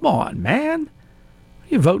Biden, come on, man.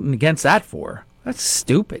 What are you voting against that for? That's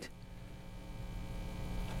stupid.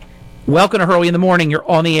 Welcome to Hurley in the Morning. You're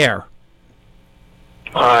on the air.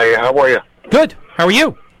 Hi, how are you? Good. How are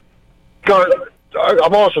you? Good.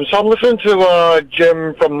 I'm awesome. So I'm listening to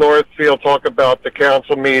Jim from Northfield talk about the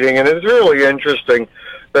council meeting, and it's really interesting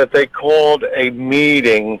that they called a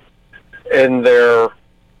meeting in their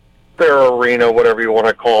arena, whatever you want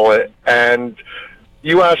to call it, and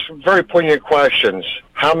you asked very poignant questions.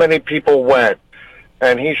 How many people went?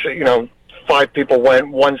 And he said, 5 people went,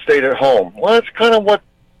 1 stayed at home. Well, that's kind of what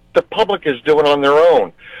the public is doing on their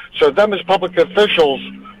own. So them as public officials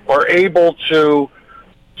are able to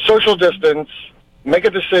social distance, make a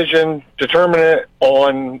decision, determine it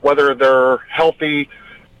on whether they're healthy,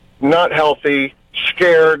 not healthy,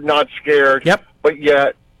 scared, not scared. Yep. But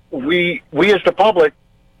yet we as the public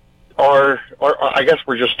are I guess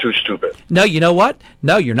we're just too stupid. No, you know what?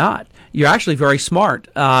 No, you're not. You're actually very smart.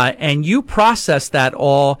 And you process that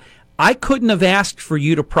all. I couldn't have asked for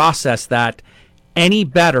you to process that any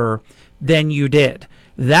better than you did.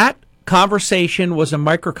 That conversation was a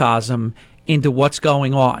microcosm into what's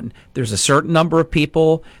going on. There's a certain number of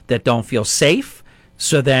people that don't feel safe,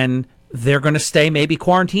 so then they're going to stay maybe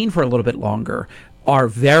quarantined for a little bit longer. Are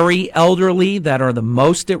very elderly that are the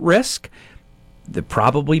most at risk, they'll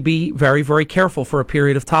probably be very, very careful for a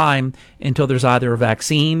period of time until there's either a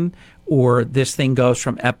vaccine or this thing goes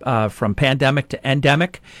from pandemic to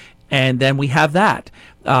endemic, and then we have that.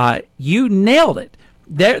 You nailed it.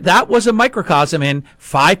 That was a microcosm, and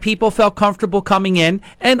 5 people felt comfortable coming in.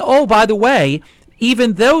 And, oh, by the way,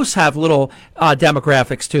 even those have little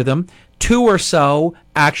demographics to them. 2 or so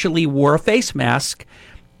actually wore a face mask,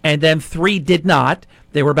 and then 3 did not.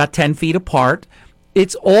 They were about 10 feet apart.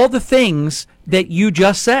 It's all the things that you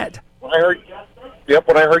just said. When I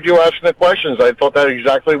heard you asking the questions, I thought that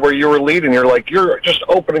exactly where you were leading. You're just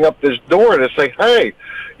opening up this door to say, hey,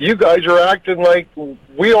 you guys are acting like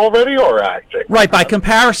we already are acting. Right. By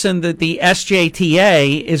comparison, the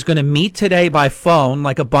SJTA is going to meet today by phone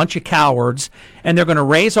like a bunch of cowards, and they're going to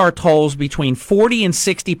raise our tolls between 40 and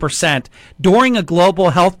 60% during a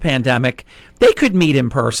global health pandemic. They could meet in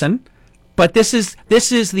person, but this is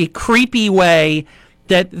the creepy way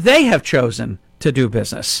that they have chosen to do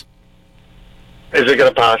business. Is it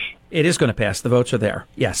going to pass? It is going to pass. The votes are there.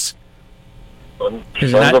 Yes.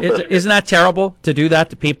 Isn't that terrible to do that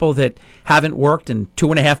to people that haven't worked in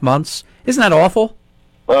 2.5 months? Isn't that awful?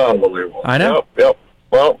 Unbelievable. I know. Yep.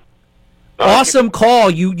 Well, awesome call.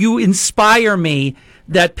 You inspire me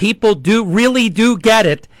that people really do get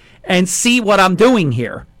it and see what I'm doing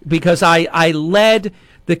here, because I led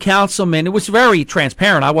the councilman. It was very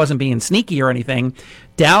transparent. I wasn't being sneaky or anything.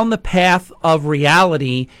 Down the path of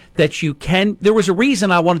reality that you can. There was a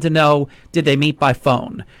reason I wanted to know, did they meet by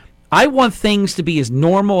phone? I want things to be as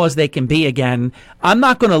normal as they can be again. I'm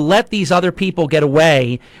not going to let these other people get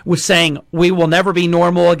away with saying we will never be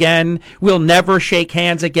normal again. We'll never shake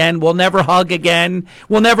hands again. We'll never hug again.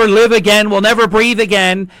 We'll never live again. We'll never breathe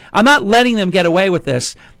again. I'm not letting them get away with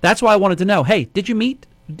this. That's why I wanted to know, hey, did you meet?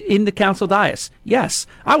 in the council dais. Yes,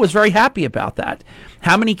 I was very happy about that.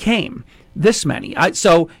 How many came? This many.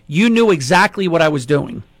 So you knew exactly what I was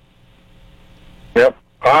doing. Yep.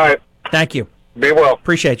 All right. Thank you. Be well.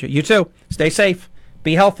 Appreciate you. You too. Stay safe.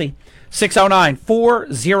 Be healthy.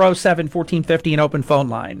 609-407-1450, an open phone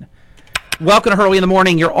line. Welcome to Hurley in the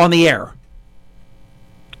Morning. You're on the air.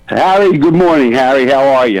 Harry, good morning, Harry. How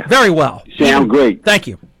are you? Very well. You sound great. Thank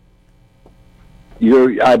you.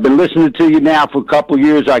 I've been listening to you now for a couple of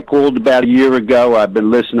years. I called about a year ago. I've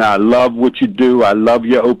been listening. I love what you do. I love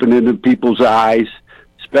you opening the people's eyes.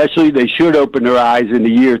 Especially, they should open their eyes in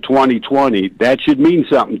the year 2020. That should mean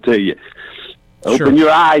something to you. Open your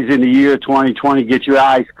eyes in the year 2020. Get your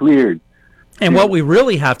eyes cleared. And what we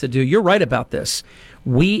really have to do, you're right about this.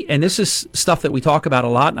 And this is stuff that we talk about a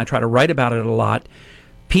lot, and I try to write about it a lot.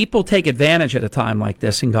 People take advantage at a time like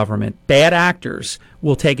this in government. Bad actors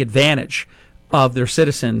will take advantage of their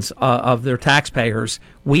citizens, of their taxpayers.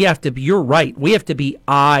 We have to be, you're right, we have to be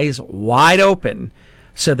eyes wide open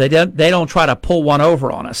so they don't try to pull one over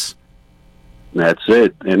on us. That's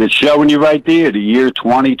it. And it's showing you right there, the year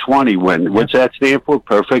 2020. What's that stand for?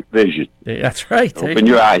 Perfect vision. That's right. Open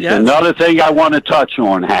your eyes. Yes. Another thing I want to touch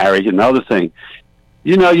on, Harry, another thing.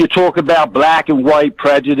 You know, you talk about black and white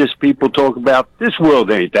prejudice. People talk about this world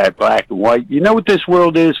ain't that black and white. You know what this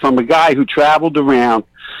world is? From a guy who traveled around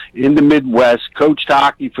in the Midwest, coached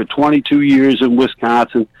hockey for 22 years in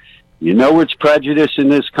Wisconsin. You know what's prejudice in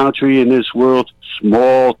this country, in this world?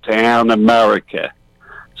 Small town America.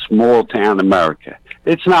 Small town America.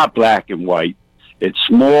 It's not black and white. It's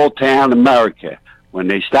small town America. When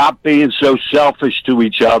they stop being so selfish to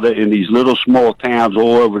each other in these little small towns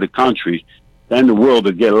all over the country, then the world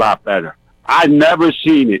will get a lot better. I've never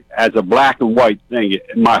seen it as a black and white thing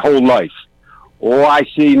in my whole life. All I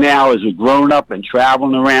see now as a grown-up and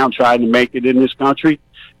traveling around trying to make it in this country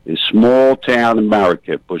is small town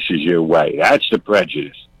America pushes you away. That's the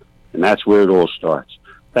prejudice, and that's where it all starts.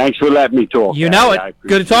 Thanks for letting me talk. You know it.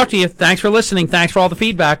 Good to talk to you. Thanks for listening. Thanks for all the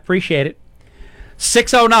feedback. Appreciate it.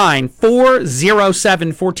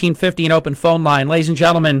 609-407-1450, an open phone line. Ladies and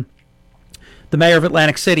gentlemen, the mayor of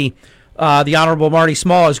Atlantic City, the Honorable Marty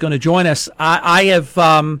Small, is going to join us. I've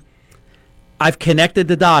connected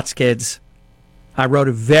the dots, kids. I wrote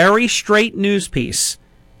a very straight news piece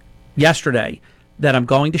yesterday that I'm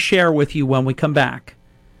going to share with you when we come back.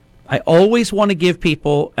 I always want to give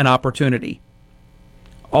people an opportunity.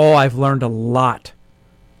 Oh, I've learned a lot.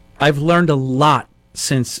 I've learned a lot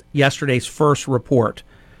since yesterday's first report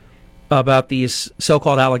about these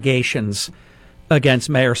so-called allegations against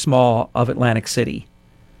Mayor Small of Atlantic City.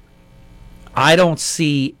 I don't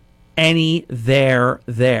see any there.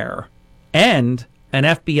 And an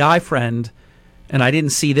FBI friend, and I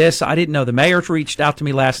didn't see this. I didn't know the mayor's reached out to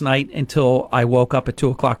me last night until I woke up at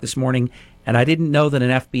 2 o'clock this morning, and I didn't know that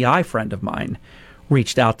an FBI friend of mine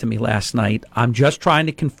reached out to me last night. I'm just trying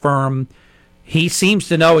to confirm. He seems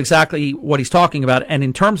to know exactly what he's talking about, and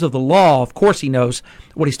in terms of the law, of course he knows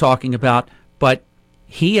what he's talking about, but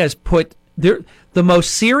he has put the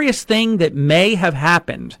most serious thing that may have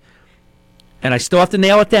happened, and I still have to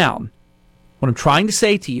nail it down. What I'm trying to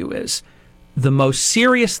say to you is the most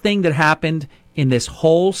serious thing that happened in this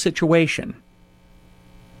whole situation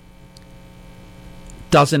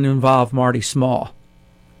doesn't involve Marty Small.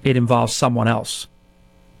 It involves someone else.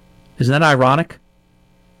 Isn't that ironic?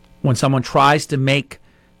 When someone tries to make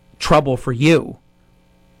trouble for you.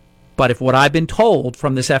 But if what I've been told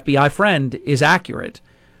from this FBI friend is accurate,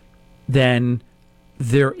 then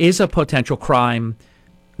there is a potential crime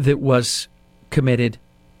that was committed,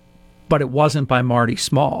 but it wasn't by Marty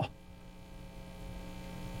Small,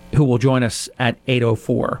 who will join us at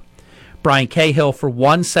 8:04. Brian Cahill for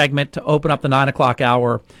one segment to open up the 9 o'clock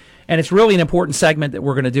hour. And it's really an important segment that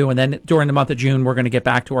we're going to do. And then during the month of June, we're going to get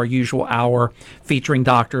back to our usual hour featuring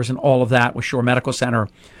doctors and all of that with Shore Medical Center.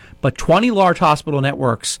 But 20 large hospital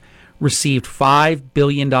networks received $5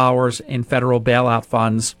 billion in federal bailout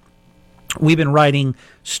funds. We've been writing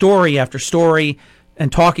story after story and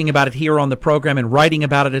talking about it here on the program and writing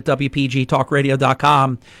about it at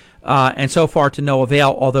WPGTalkRadio.com. And so far to no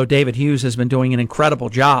avail, although David Hughes has been doing an incredible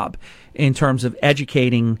job in terms of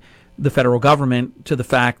educating the federal government to the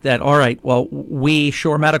fact that, all right, well, we,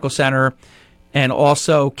 Shore Medical Center, and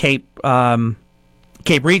also Cape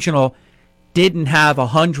Regional didn't have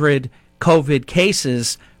 100 COVID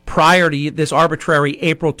cases prior to this arbitrary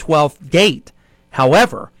April 12th date.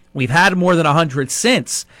 However, we've had more than 100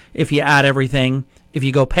 since, if you add everything, if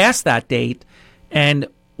you go past that date. And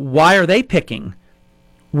why are they picking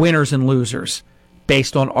winners and losers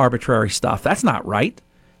based on arbitrary stuff? That's not right.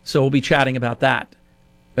 So we'll be chatting about that.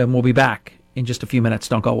 And we'll be back in just a few minutes.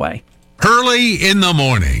 Don't go away. Hurley in the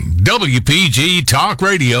Morning. WPG Talk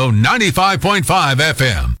Radio 95.5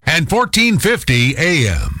 FM and 1450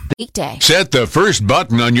 AM. Weekday. Set the first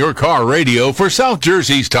button on your car radio for South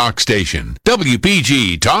Jersey's talk station.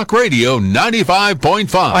 WPG Talk Radio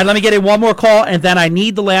 95.5. All right, let me get in one more call, and then I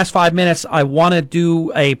need the last 5 minutes. I want to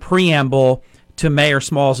do a preamble to Mayor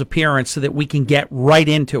Small's appearance so that we can get right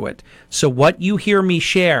into it. So what you hear me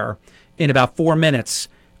share in about 4 minutes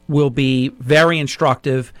will be very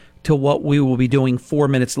instructive to what we will be doing 4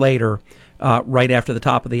 minutes later, right after the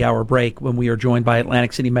top of the hour break, when we are joined by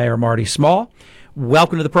Atlantic City Mayor Marty Small.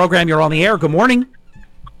 Welcome to the program. You're on the air. Good morning.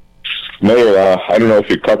 Mayor, I don't know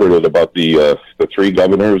if you covered it about the 3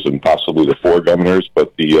 governors and possibly the 4 governors,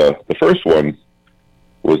 but the first one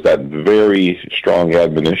was that very strong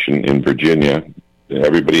admonition in Virginia.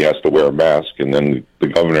 Everybody has to wear a mask, and then the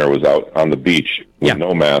governor was out on the beach with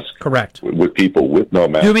no mask. Correct. With people with no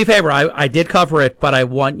mask. Do me a favor. I did cover it, but I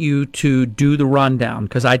want you to do the rundown,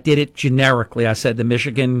 because I did it generically. I said the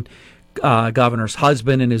Michigan governor's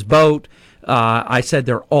husband and his boat. I said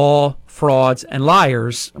they're all frauds and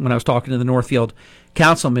liars when I was talking to the Northfield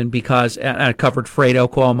councilman, because I covered Fredo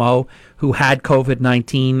Cuomo, who had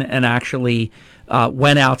COVID-19 and actually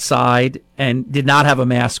went outside and did not have a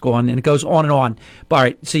mask on, and it goes on and on. But, all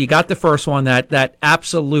right, so you got the first one, that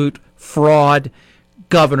absolute fraud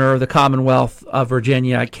governor of the Commonwealth of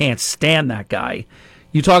Virginia. I can't stand that guy.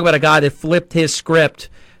 You talk about a guy that flipped his script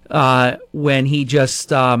when he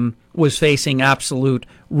just was facing absolute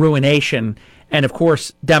ruination. And, of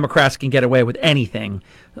course, Democrats can get away with anything.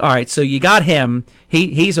 All right, so you got him.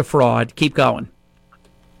 He's a fraud. Keep going.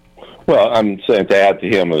 Well, I'm saying to add to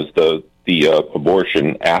him is the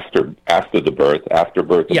abortion after the birth, after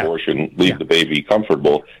birth abortion, leave the baby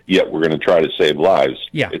comfortable. Yet we're going to try to save lives.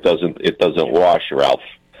 Yeah, it doesn't wash, Ralph,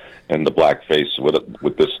 and the blackface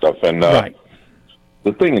with this stuff. And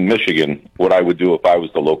the thing in Michigan, what I would do if I was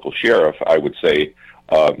the local sheriff, I would say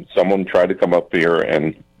someone tried to come up here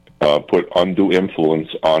and put undue influence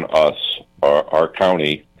on us, our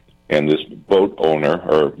county, and this boat owner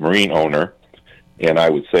or marine owner, and I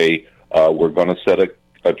would say we're going to set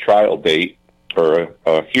a trial date or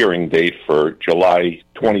a hearing date for July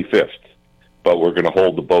 25th, but we're going to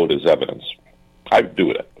hold the boat as evidence. I'd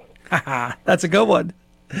do it. That's a good one.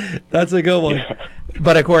 That's a good one. Yeah.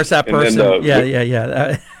 But of course, that person. Then,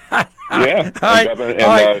 yeah. All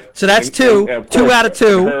right. So that's two. And 2 out of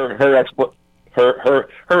 2.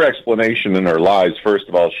 Her explanation in her lies. First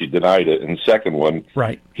of all, she denied it, and second one,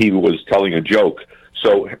 he was telling a joke.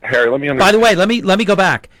 So, Harry, let me understand. By the way, let me go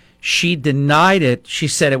back. She denied it. She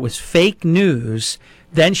said it was fake news.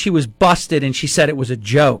 Then she was busted, and she said it was a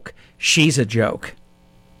joke. She's a joke.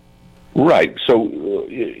 Right. So,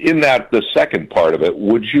 in the second part of it,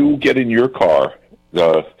 would you get in your car,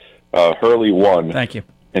 the Hurley 1, thank you,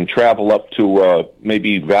 and travel up to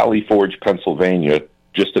maybe Valley Forge, Pennsylvania,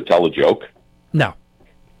 just to tell a joke? No.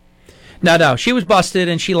 She was busted,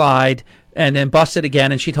 and she lied, and then busted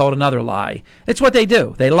again, and she told another lie. It's what they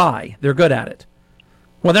do. They lie. They're good at it.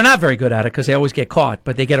 Well, they're not very good at it because they always get caught,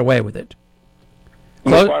 but they get away with it.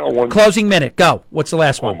 Final one. Closing minute. Go. What's the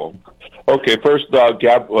last one? Okay, first,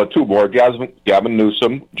 2 more. Gavin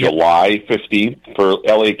Newsom, July 15th for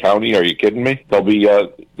L.A. County. Are you kidding me? They'll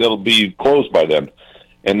be closed by then.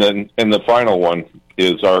 And the final one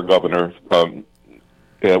is our governor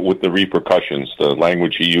with the repercussions. The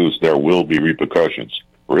language he used, there will be repercussions.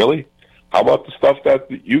 Really? How about the stuff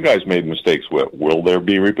that you guys made mistakes with? Will there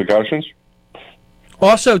be repercussions?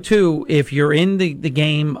 Also, too, if you're in the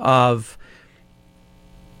game of,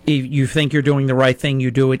 if you think you're doing the right thing, you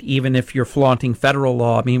do it even if you're flaunting federal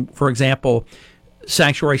law. I mean, for example,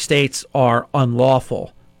 sanctuary states are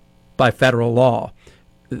unlawful by federal law.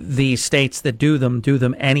 The states that do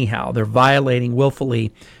them anyhow. They're violating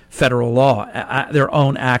willfully federal law, their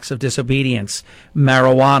own acts of disobedience.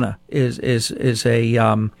 Marijuana is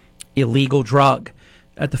a illegal drug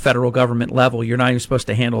at the federal government level. You're not even supposed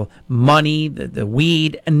to handle money, the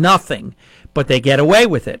weed, nothing, but they get away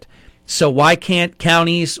with it. So why can't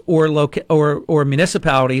counties or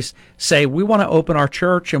municipalities say, we want to open our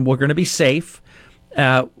church and we're going to be safe?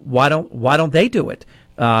 Why don't they do it?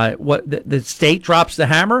 The state drops the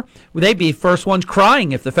hammer? Well, they'd be the first ones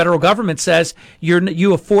crying if the federal government says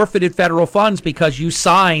you have forfeited federal funds because you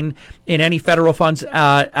sign in any federal funds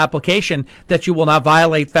application that you will not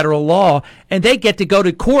violate federal law, and they get to go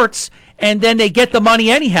to courts, and then they get the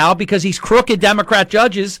money anyhow because these crooked Democrat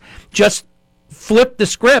judges just flip the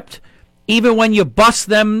script, even when you bust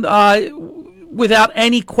them without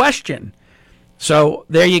any question. So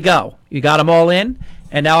there you go. You got them all in.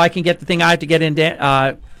 And now I can get the thing I have to get in.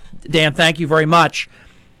 Dan, thank you very much.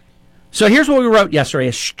 So here's what we wrote yesterday,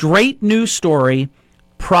 a straight news story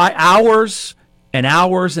hours and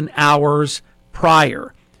hours and hours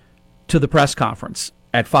prior to the press conference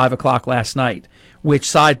at 5 o'clock last night, which,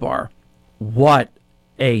 sidebar, what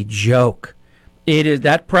a joke. It is.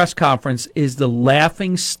 That press conference is the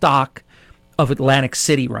laughing stock of Atlantic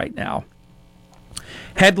City right now.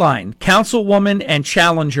 Headline, Councilwoman and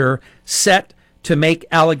Challenger set to make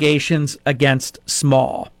allegations against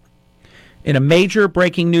Small. In a major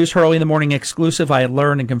breaking news early in the morning exclusive, I had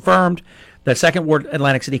learned and confirmed that Second Ward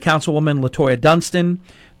Atlantic City Councilwoman LaToya Dunston,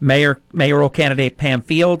 mayoral candidate Pam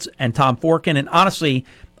Fields, and Tom Forkin. And honestly,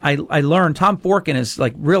 I learned Tom Forkin is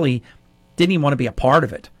like really didn't even want to be a part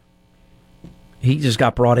of it. He just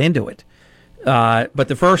got brought into it. But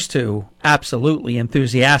the first two, absolutely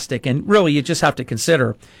enthusiastic. And really, you just have to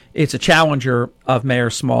consider it's a challenger of Mayor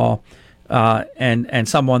Small and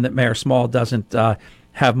someone that Mayor Small doesn't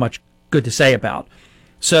have much good to say about.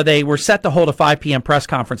 So they were set to hold a 5 p.m. press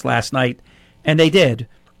conference last night, and they did.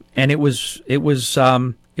 And it was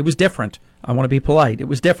different. I want to be polite. It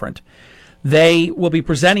was different. They will be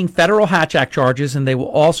presenting federal Hatch Act charges, and they will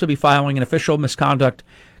also be filing an official misconduct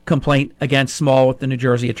complaint against Small with the New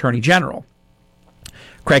Jersey Attorney General.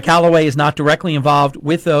 Craig Calloway is not directly involved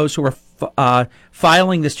with those who are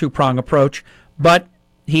filing this two-prong approach, but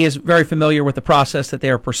he is very familiar with the process that they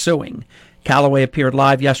are pursuing. Calloway appeared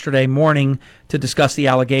live yesterday morning to discuss the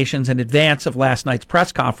allegations in advance of last night's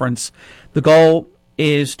press conference. The goal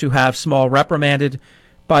is to have Small reprimanded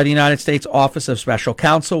by the United States Office of Special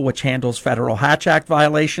Counsel, which handles federal Hatch Act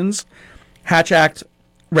violations. Hatch Act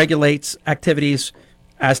regulates activities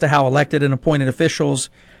as to how elected and appointed officials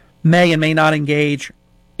may and may not engage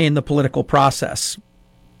in the political process.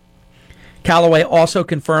 Calloway also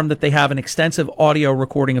confirmed that they have an extensive audio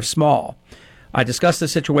recording of Small. I discussed the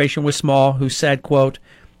situation with Small, who said, quote,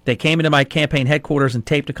 "They came into my campaign headquarters and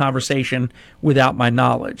taped a conversation without my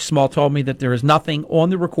knowledge. Small told me that there is nothing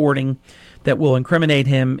on the recording that will incriminate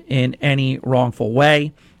him in any wrongful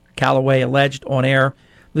way." Calloway alleged on air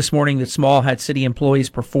this morning that Small had city employees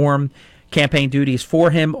perform campaign duties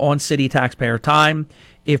for him on city taxpayer time.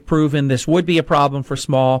 If proven, this would be a problem for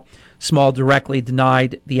Small. Small directly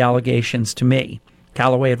denied the allegations to me.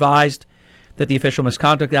 Calloway advised that the official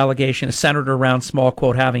misconduct allegation is centered around Small,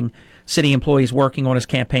 quote, having city employees working on his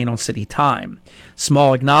campaign on city time.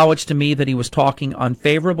 Small acknowledged to me that he was talking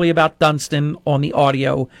unfavorably about Dunston on the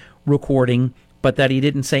audio recording, but that he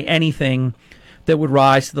didn't say anything that would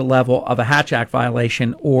rise to the level of a Hatch Act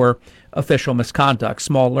violation or official misconduct.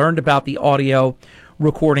 Small learned about the audio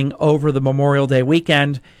recording over the Memorial Day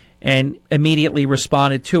weekend and immediately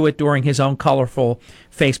responded to it during his own colorful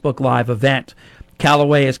Facebook Live event.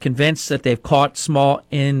 Calloway is convinced that they've caught Small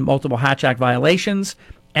in multiple Hatch Act violations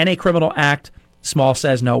and a criminal act. Small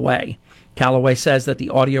says no way. Calloway says that the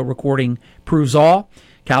audio recording proves all.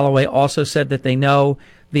 Calloway also said that they know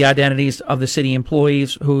the identities of the city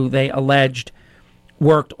employees who they alleged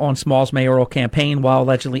worked on Small's mayoral campaign while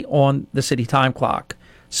allegedly on the city time clock.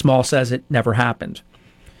 Small says it never happened.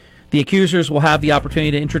 The accusers will have the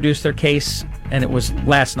opportunity to introduce their case, and it was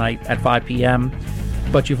last night at 5 p.m.,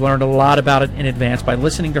 but you've learned a lot about it in advance by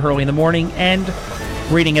listening to Hurley in the Morning and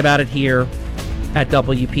reading about it here at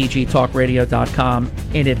WPGTalkRadio.com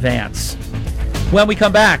in advance. When we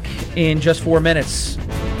come back in just 4 minutes,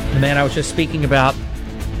 the man I was just speaking about,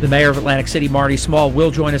 the mayor of Atlantic City, Marty Small,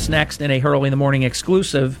 will join us next in a Hurley in the Morning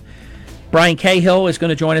exclusive. Brian Cahill is going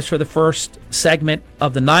to join us for the first segment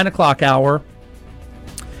of the 9 o'clock hour,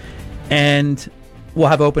 and we'll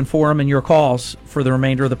have open forum and your calls for the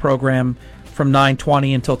remainder of the program from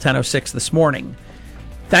 9:20 until 10:06 this morning.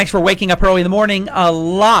 Thanks for waking up early in the morning. A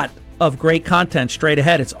lot of great content straight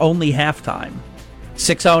ahead. It's only halftime.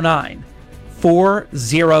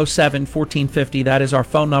 609-407-1450. That is our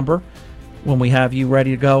phone number when we have you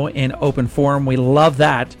ready to go in open forum. We love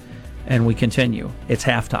that, and we continue. It's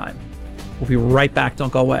halftime. We'll be right back.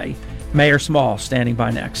 Don't go away. Mayor Small standing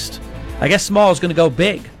by next. I guess Small is going to go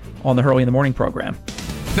big on the Hurley in the Morning program.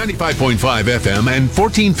 95.5 FM and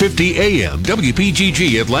 1450 AM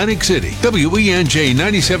WPGG Atlantic City, WENJ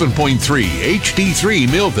 97.3 HD3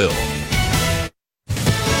 Millville.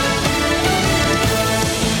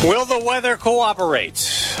 Will the weather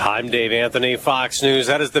cooperate? I'm Dave Anthony, Fox News.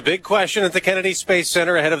 That is the big question at the Kennedy Space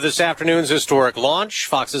Center ahead of this afternoon's historic launch.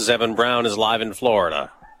 Fox's Evan Brown is live in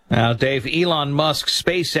Florida. Now, Dave, Elon Musk's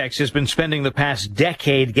SpaceX has been spending the past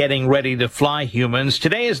decade getting ready to fly humans.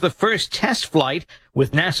 Today is the first test flight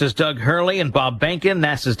With NASA's Doug Hurley and Bob Behnken,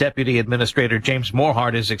 NASA's Deputy Administrator James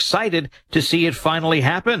Morhart is excited to see it finally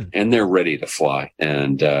happen. And they're ready to fly.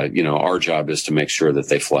 And, our job is to make sure that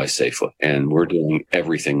they fly safely. And we're doing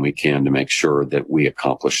everything we can to make sure that we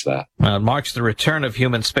accomplish that. Well, it marks the return of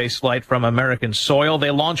human spaceflight from American soil.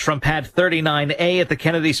 They launched from Pad 39A at the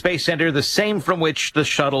Kennedy Space Center, the same from which the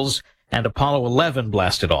shuttles and Apollo 11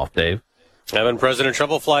 blasted off, Dave. Having President Trump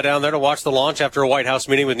will fly down there to watch the launch after a White House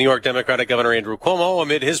meeting with New York Democratic Governor Andrew Cuomo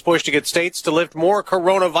amid his push to get states to lift more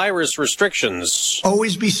coronavirus restrictions.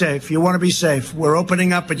 Always be safe. You want to be safe. We're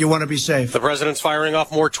opening up, but you want to be safe. The president's firing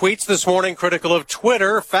off more tweets this morning, critical of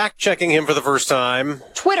Twitter, fact-checking him for the first time.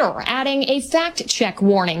 Twitter adding a fact-check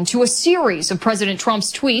warning to a series of President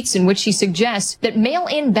Trump's tweets in which he suggests that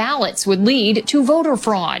mail-in ballots would lead to voter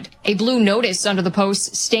fraud. A blue notice under the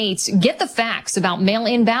post states, "Get the facts about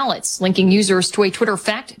mail-in ballots," linking users to a Twitter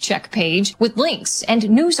fact-check page with links and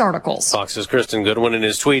news articles. Fox's Kristen Goodwin in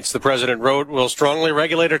his tweets, the president wrote, "Will strongly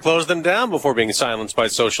regulate or close them down before being silenced by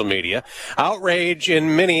social media." Outrage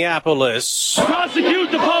in Minneapolis. Prosecute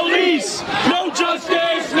the police! No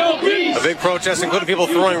justice, no peace! A big protest included people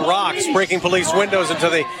throwing rocks, breaking police windows until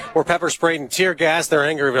they were pepper sprayed and tear gas. Their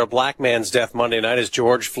anger over a black man's death Monday night as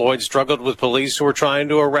George Floyd struggled with police who were trying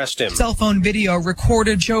to arrest him. Cell phone video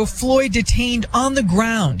recorded Joe Floyd detained on the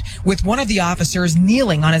ground with one of the officers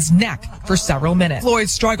kneeling on his neck for several minutes. Floyd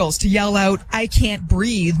struggles to yell out, "I can't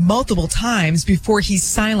breathe," multiple times before he's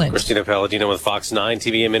silent. Christina Palladino with Fox 9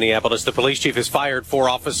 TV in Minneapolis. The police chief has fired 4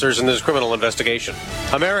 officers in this criminal investigation.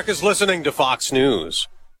 America's listening to Fox News.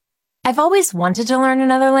 I've always wanted to learn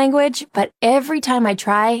another language, but every time I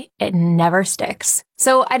try, it never sticks.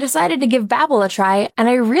 So I decided to give Babbel a try, and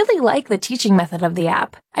I really like the teaching method of the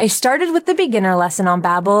app. I started with the beginner lesson on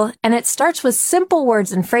Babbel, and it starts with simple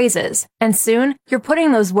words and phrases. And soon, you're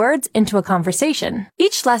putting those words into a conversation.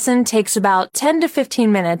 Each lesson takes about 10 to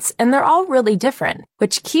 15 minutes, and they're all really different,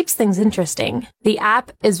 which keeps things interesting. The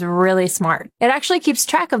app is really smart. It actually keeps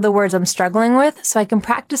track of the words I'm struggling with, so I can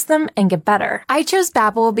practice them and get better. I chose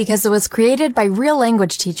Babbel because it was created by real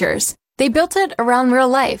language teachers. They built it around real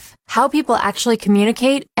life, how people actually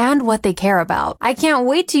communicate, and what they care about. I can't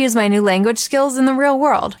wait to use my new language skills in the real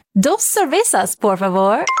world. Dos cervezas, por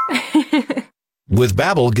favor. With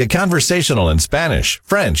Babbel, get conversational in Spanish,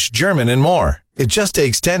 French, German, and more. It just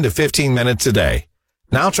takes 10 to 15 minutes a day.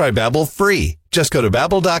 Now try Babbel free. Just go to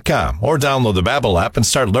Babbel.com or download the Babbel app and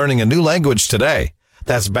start learning a new language today.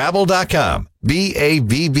 That's Babbel.com,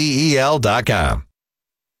 Babbel.com.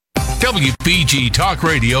 WPG Talk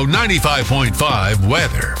Radio 95.5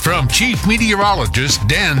 weather from Chief Meteorologist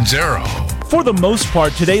Dan Zarrow. For the most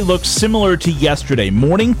part, today looks similar to yesterday.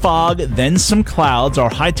 Morning fog, then some clouds. Our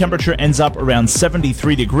high temperature ends up around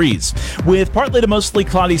 73 degrees. With partly to mostly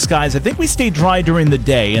cloudy skies, I think we stay dry during the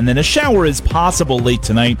day, and then a shower is possible late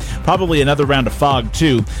tonight. Probably another round of fog,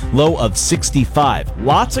 too. Low of 65.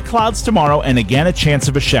 Lots of clouds tomorrow, and again a chance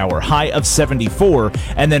of a shower. High of 74.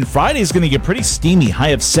 And then Friday is going to get pretty steamy. High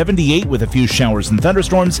of 78 with a few showers and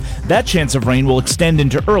thunderstorms. That chance of rain will extend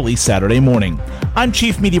into early Saturday morning. I'm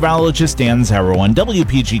Chief Meteorologist Dan Zarrow on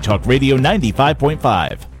WPG Talk Radio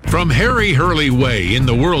 95.5. From Harry Hurley Way in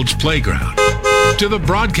the world's playground to the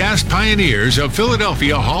broadcast pioneers of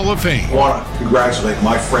Philadelphia Hall of Fame. I want to congratulate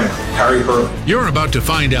my friend, Harry Hurley. You're about to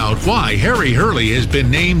find out why Harry Hurley has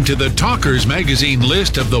been named to the Talkers Magazine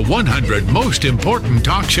list of the 100 most important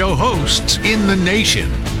talk show hosts in the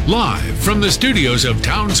nation. Live from the studios of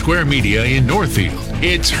Town Square Media in Northfield,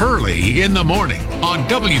 it's Hurley in the Morning on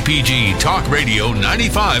WPG Talk Radio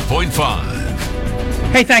 95.5.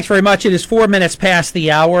 Hey, thanks very much. It is 4 minutes past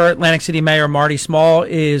the hour. Atlantic City Mayor Marty Small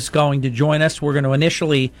is going to join us. We're going to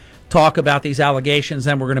initially talk about these allegations,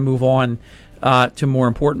 then we're going to move on to more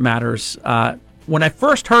important matters. When I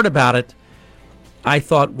first heard about it, I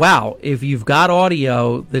thought, wow, if you've got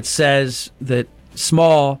audio that says that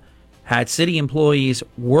Small had city employees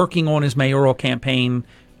working on his mayoral campaign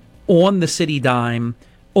on the city dime,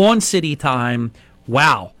 on city time,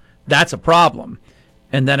 wow, that's a problem.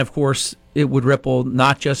 And then, of course, it would ripple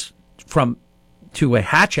not just to a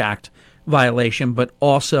Hatch Act violation, but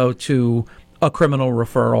also to a criminal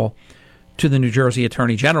referral to the New Jersey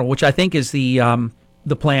Attorney General, which I think is the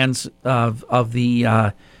plans of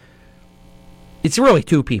the. It's really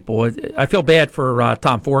two people. I feel bad for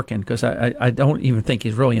Tom Forkin because I don't even think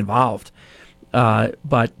he's really involved,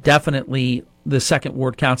 but definitely the Second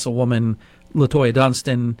Ward Councilwoman LaToya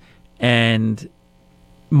Dunstan and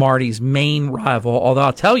Marty's main rival. Although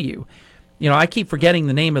I'll tell you, I keep forgetting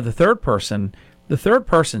the name of the third person. The third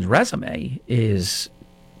person's resume is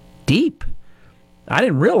deep. I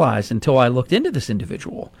didn't realize until I looked into this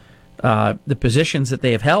individual, the positions that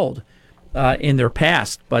they have held in their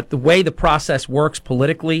past. But the way the process works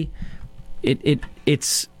politically,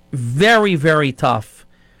 it's very, very tough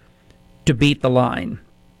to beat the line.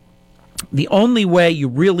 The only way you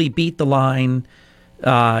really beat the line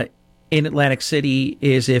in Atlantic City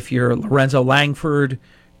is if you're Lorenzo Langford,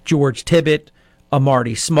 George Tibbett, a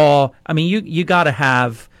Marty Small. I mean, you've got to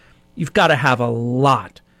have a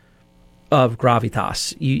lot of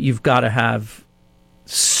gravitas. You've got to have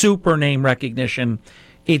super name recognition.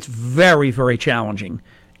 It's very, very challenging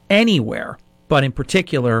anywhere, but in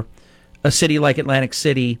particular, a city like Atlantic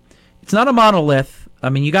City. It's not a monolith. I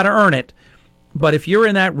mean, you got to earn it. But if you're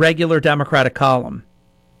in that regular Democratic column,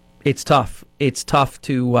 it's tough. It's tough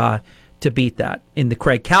to beat that. In the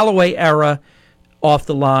Craig Callaway era, off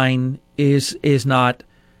the line is not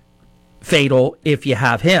fatal if you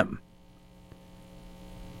have him.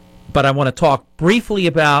 But I want to talk briefly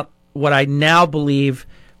about what I now believe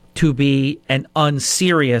to be an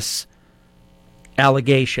unserious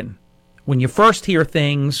allegation. When you first hear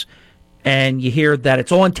things and you hear that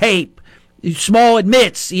it's on tape, Small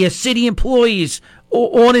admits he has city employees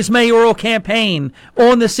on his mayoral campaign,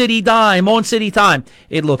 on the city dime, on city time.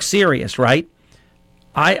 It looks serious, right?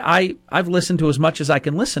 I've listened to as much as I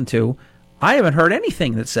can listen to. I haven't heard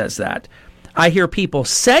anything that says that. I hear people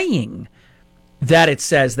saying that it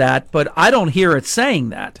says that, but I don't hear it saying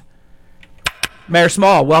that. Mayor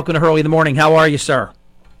Small, welcome to Hurley in the Morning. How are you, sir?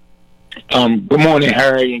 Good morning,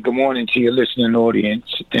 Harry, and good morning to your listening audience.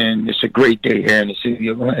 And it's a great day here in the city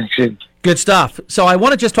of Atlantic City. Good stuff. So I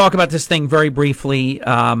want to just talk about this thing very briefly.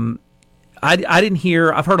 I didn't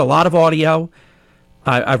hear, I've heard a lot of audio.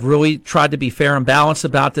 I've really tried to be fair and balanced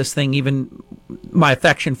about this thing, even my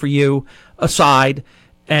affection for you aside.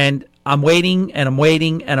 And I'm waiting and I'm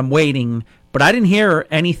waiting and I'm waiting. But I didn't hear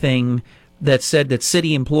anything that said that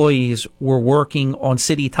city employees were working on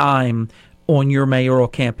city time on your mayoral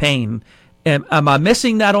campaign. Am I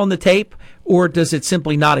missing that on the tape, or does it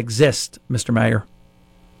simply not exist, Mr. Mayor?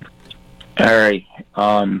 Harry,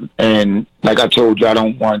 and like I told you, I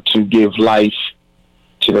don't want to give life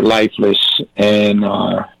to the lifeless, and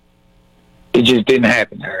it just didn't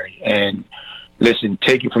happen, Harry. And listen,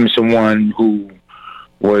 take it from someone who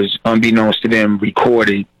was, unbeknownst to them,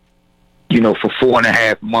 recorded, for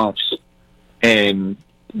 4.5 months, and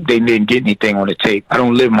they didn't get anything on the tape. I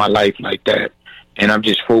don't live my life like that, and I'm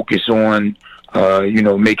just focused on,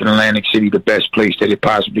 making Atlantic City the best place that it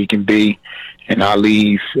possibly can be, and I'll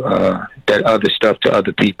leave that other stuff to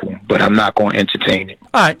other people, but I'm not going to entertain it.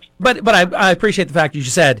 All right, but I appreciate the fact you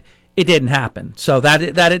just said it didn't happen. So that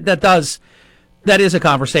is a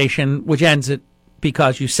conversation which ends it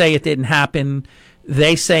because you say it didn't happen.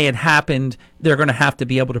 They say it happened. They're going to have to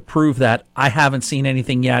be able to prove that. I haven't seen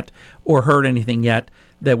anything yet or heard anything yet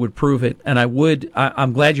that would prove it. And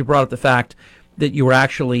I'm glad you brought up the fact that you were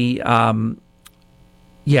actually, had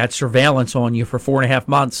surveillance on you for 4.5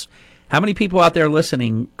 months. How many people out there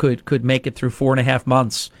listening could make it through 4.5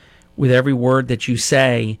 months with every word that you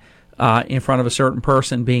say in front of a certain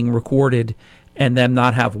person being recorded and them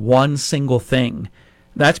not have one single thing?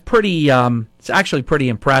 That's pretty, it's actually pretty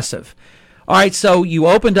impressive. All right, so you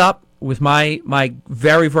opened up with my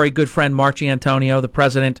very, very good friend, Mark Giantonio, the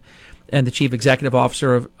president and the chief executive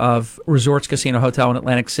officer of Resorts Casino Hotel in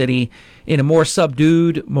Atlantic City, in a more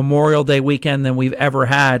subdued Memorial Day weekend than we've ever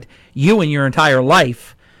had. You in your entire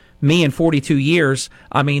life, me in 42 years.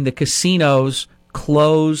 I mean, the casinos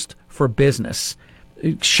closed for business.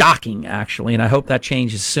 Shocking, actually, and I hope that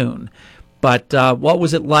changes soon. But what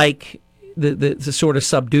was it like, the sort of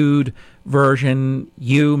subdued version,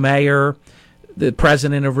 you, Mayor, the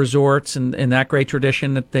president of Resorts, and that great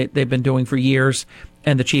tradition that they've been doing for years,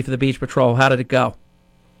 and the chief of the Beach Patrol? How did it go?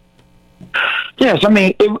 Yes, I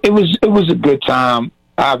mean, it was a good time.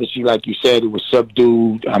 Obviously, like you said, it was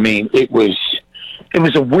subdued. I mean, it was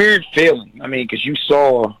a weird feeling. I mean, because you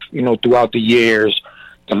saw, throughout the years,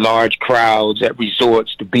 the large crowds at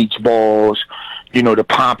resorts, the beach balls, the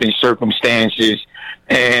pomp and circumstances.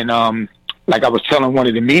 And like I was telling one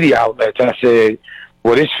of the media outlets, I said,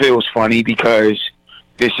 well, this feels funny because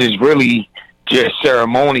this is really just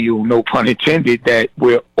ceremonial, no pun intended, that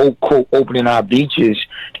we're quote opening our beaches,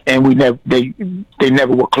 and they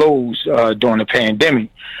never were closed during the pandemic.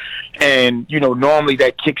 And normally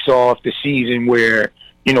that kicks off the season where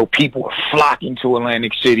people are flocking to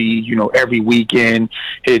Atlantic City. Every weekend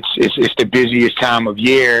it's the busiest time of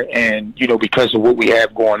year, and because of what we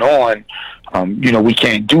have going on, we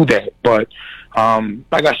can't do that. But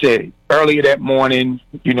like I said earlier that morning,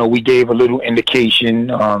 we gave a little indication.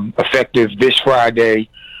 Effective this Friday,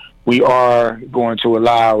 we are going to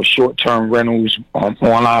allow short-term rentals,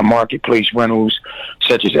 online marketplace rentals,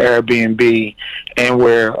 such as Airbnb, and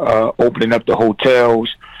we're opening up the hotels.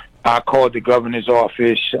 I called the governor's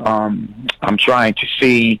office. I'm trying to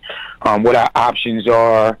see what our options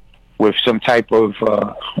are with some type of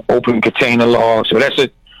open container law. So that's a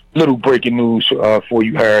little breaking news for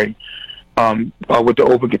you, Harry, with the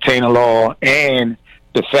open container law and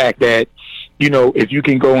the fact that, you know, if you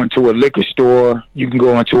can go into a liquor store, you can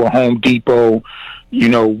go into a Home Depot, you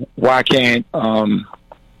know, why can't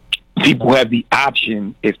people have the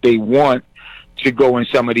option if they want to go in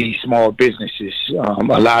some of these small businesses? A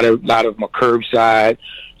lot of them are curbside.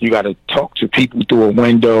 You got to talk to people through a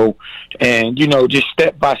window, and, you know, just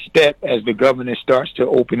step by step as the governor starts to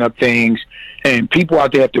open up things, and people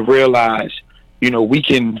out there have to realize, you know, we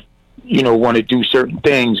can, you know, want to do certain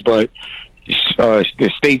things, but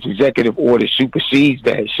the state's executive order supersedes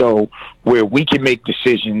that. So where we can make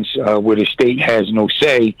decisions, where the state has no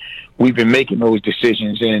say, we've been making those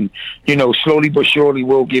decisions. And, you know, slowly but surely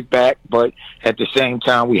we'll get back. But at the same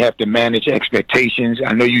time, we have to manage expectations.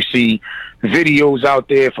 I know you see videos out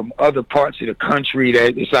there from other parts of the country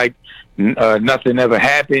that it's like nothing ever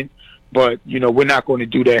happened. But, you know, we're not going to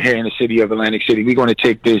do that here in the city of Atlantic City. We're going to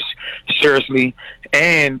take this seriously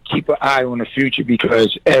and keep an eye on the future,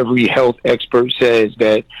 because every health expert says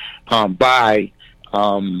that by,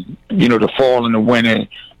 you know, the fall and the winter,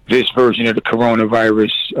 this version of the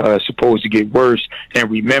coronavirus is supposed to get worse.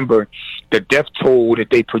 And remember, the death toll that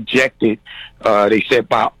they projected, they said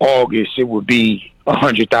by August it would be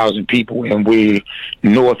 100,000 people, and we're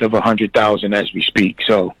north of 100,000 as we speak.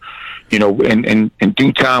 So, you know, in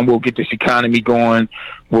due time, we'll get this economy going.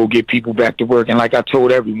 We'll get people back to work. And like I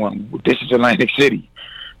told everyone, this is Atlantic City.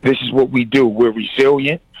 This is what we do. We're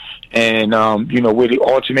resilient. And, you know, we're the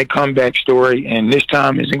ultimate comeback story. And this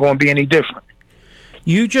time isn't going to be any different.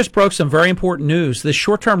 You just broke some very important news. This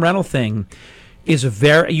short-term rental thing is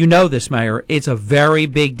you know this, Mayor, it's a very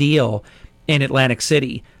big deal in Atlantic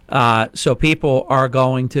City. So people are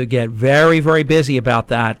going to get very, very busy about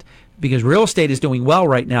that, because real estate is doing well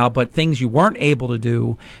right now, but things you weren't able to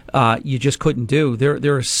do, you just couldn't do.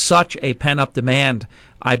 There is such a pent-up demand,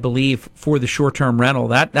 I believe, for the short-term rental.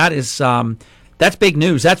 That's big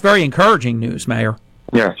news. That's very encouraging news, Mayor.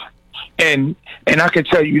 Yes. And I can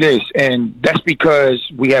tell you this, and that's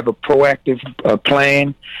because we have a proactive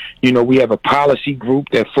plan. You know, we have a policy group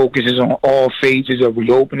that focuses on all phases of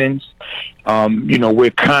reopenings. You know,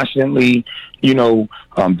 we're constantly, you know,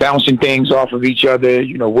 bouncing things off of each other.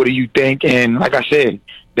 You know, what do you think? And like I said,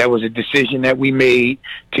 that was a decision that we made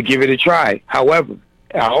to give it a try. However,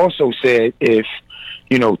 I also said if,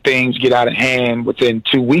 you know, things get out of hand within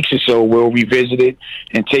 2 weeks or so, we'll revisit it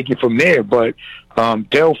and take it from there. But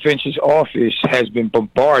Dale Finch's office has been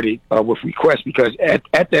bombarded with requests, because at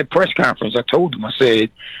that press conference, I told them, I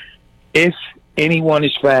said, if anyone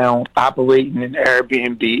is found operating an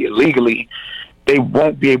Airbnb illegally, they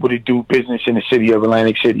won't be able to do business in the city of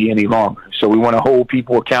Atlantic City any longer. So we want to hold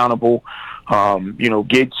people accountable, you know,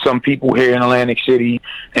 get some people here in Atlantic City,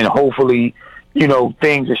 and hopefully, you know,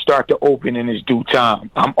 things will start to open in its due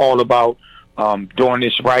time. I'm all about doing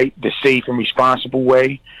this right, the safe and responsible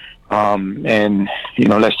way. And, you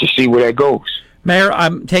know, let's just see where that goes. Mayor,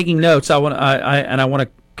 I'm taking notes. I want to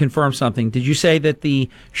confirm something. Did you say that the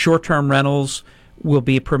short-term rentals will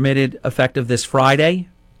be permitted effective this Friday?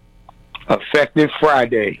 Effective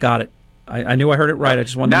Friday. Got it. I knew I heard it right. I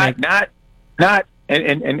just wanted to make...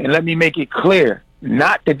 And let me make it clear,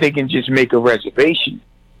 not that they can just make a reservation.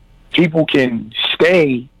 People can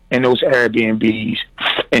stay in those Airbnbs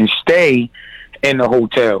and stay in the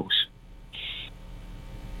hotels.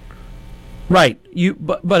 Right.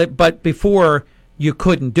 But before you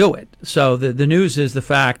couldn't do it. So the news is the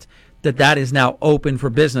fact that is now open for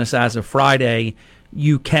business as of Friday.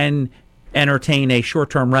 You can entertain a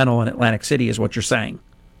short-term rental in Atlantic City, is what you're saying.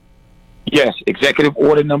 Yes, Executive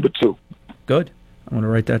Order number 2. Good. I'm going to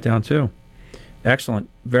write that down too. Excellent.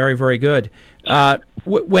 Very, very good.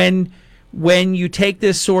 When you take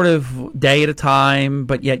this sort of day at a time,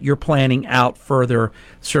 but yet you're planning out further,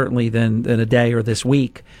 certainly than a day or this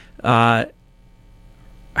week,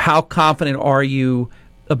 how confident are you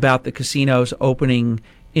about the casinos opening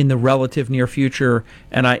in the relative near future?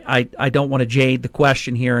 And I don't want to jade the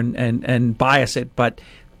question here and bias it, but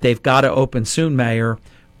they've got to open soon, Mayor,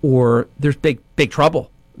 or there's big trouble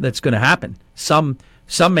that's going to happen. Some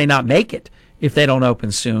may not make it if they don't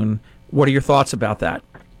open soon. What are your thoughts about that?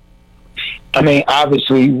 I mean,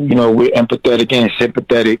 obviously, you know, we're empathetic and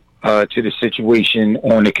sympathetic to the situation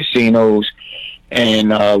on the casinos.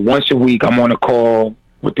 And once a week, I'm on a call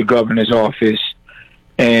with the governor's office,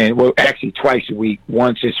 And well, actually twice a week.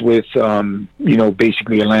 Once it's with,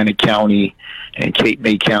 basically Atlantic County and Cape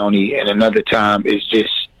May County, and another time is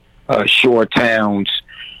just shore towns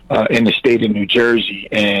in the state of New Jersey.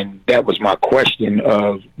 And that was my question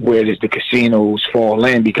of where does the casinos fall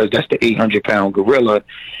in, because that's the 800-pound gorilla.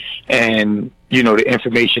 And, the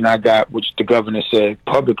information I got, which the governor said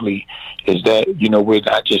publicly, is that,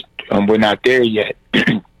 we're not there yet.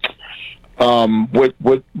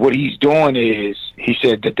 What he's doing is, he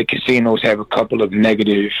said that the casinos have a couple of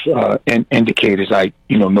negative indicators, like,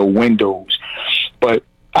 no windows. But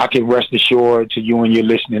I can rest assured to you and your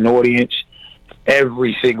listening audience,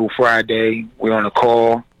 every single Friday we're on a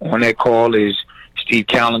call. On that call is Steve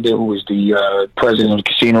Callender, who is the president of the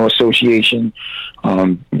Casino Association,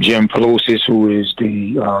 Jim Pelosis, who is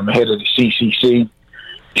the head of the CCC,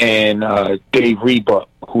 and Dave Rebuck,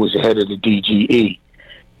 who is the head of the DGE.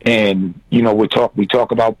 And, we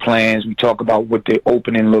talk about plans, we talk about what the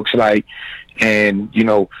opening looks like, and,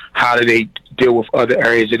 how do they deal with other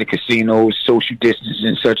areas of the casinos, social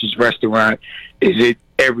distancing, such as restaurant. Is it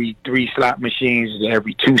every 3 slot machines? Is it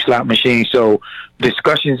every 2 slot machines? So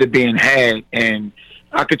discussions are being had, and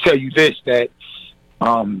I could tell you this, that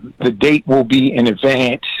the date will be in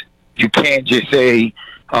advance. You can't just say,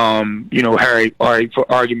 Harry, all right,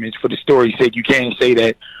 for arguments, for the story's sake, you can't say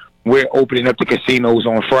that we're opening up the casinos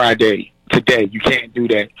on Friday today. You can't do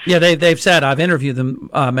that. Yeah, they've said, I've interviewed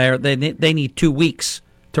them, Mayor, they need 2 weeks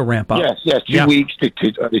to ramp up. Yes, 2 weeks to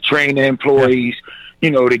train the employees,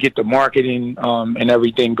 to get the marketing and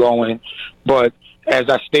everything going. But as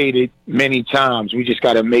I stated many times, we just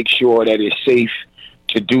got to make sure that it's safe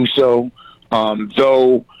to do so.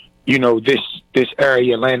 Though, this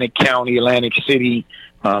area, Atlantic County, Atlantic City,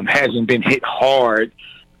 hasn't been hit hard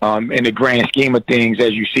in the grand scheme of things,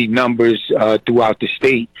 as you see numbers throughout the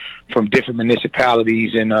state from different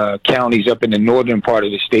municipalities and counties up in the northern part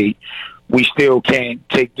of the state. We still can't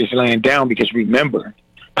take this land down, because remember,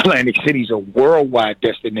 Atlantic City is a worldwide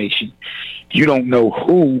destination. You don't know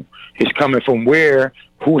who is coming from where,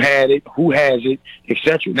 who had it, who has it,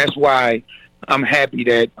 etc. And that's why I'm happy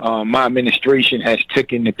that my administration has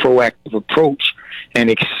taken the proactive approach and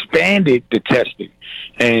expanded the testing.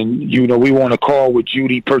 And, we want to call with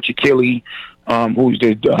Judy Perchikili, who's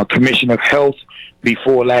the Commissioner of Health,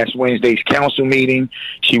 before last Wednesday's council meeting.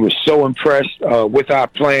 She was so impressed with our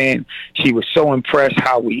plan. She was so impressed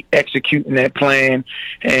how we executing that plan.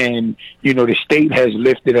 And, the state has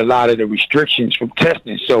lifted a lot of the restrictions from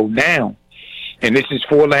testing. So now, and this is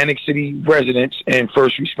for Atlantic City residents and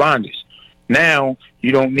first responders, now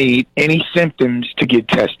you don't need any symptoms to get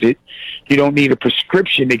tested. You don't need a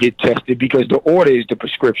prescription to get tested, because the order is the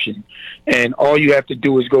prescription. And all you have to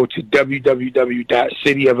do is go to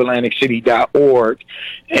www.cityofatlanticcity.org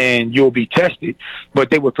and you'll be tested. But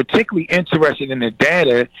they were particularly interested in the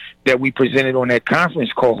data that we presented on that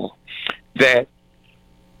conference call, that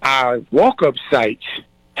our walk-up sites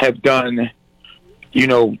have done,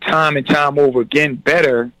 time and time over again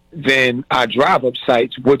better than our drive-up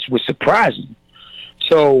sites, which was surprising.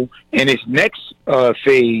 So in its next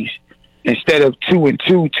phase, instead of 2 and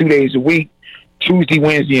 2 days a week, Tuesday,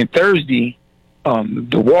 Wednesday, and Thursday,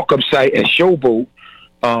 the walk-up site at Showboat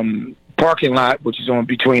parking lot, which is on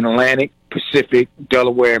between Atlantic, Pacific,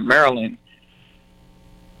 Delaware, and Maryland,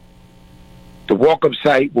 the walk-up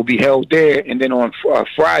site will be held there. And then on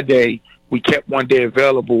Friday, we kept one day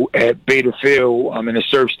available at Bader Field in the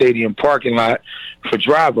Surf Stadium parking lot for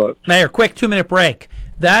drive-up. Mayor, quick 2-minute break.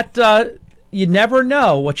 That you never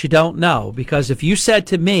know what you don't know, because if you said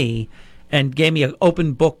to me and gave me an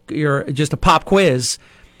open book, just a pop quiz,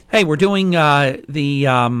 hey, we're doing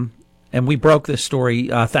and we broke this story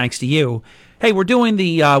thanks to you. Hey, we're doing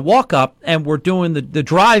the walk-up and we're doing the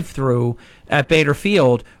drive-through at Bader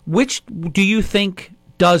Field. Which do you think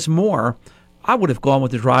does more? I would have gone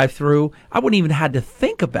with the drive-through. I wouldn't even had to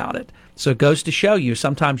think about it. So it goes to show you,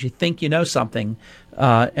 sometimes you think you know something,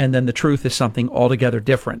 and then the truth is something altogether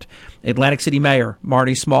different. Atlantic City Mayor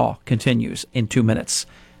Marty Small continues in 2 minutes.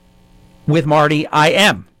 With Marty, I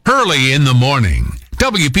am Hurley in the morning.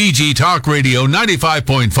 WPG Talk Radio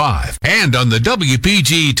 95.5 and on the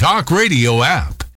WPG Talk Radio app.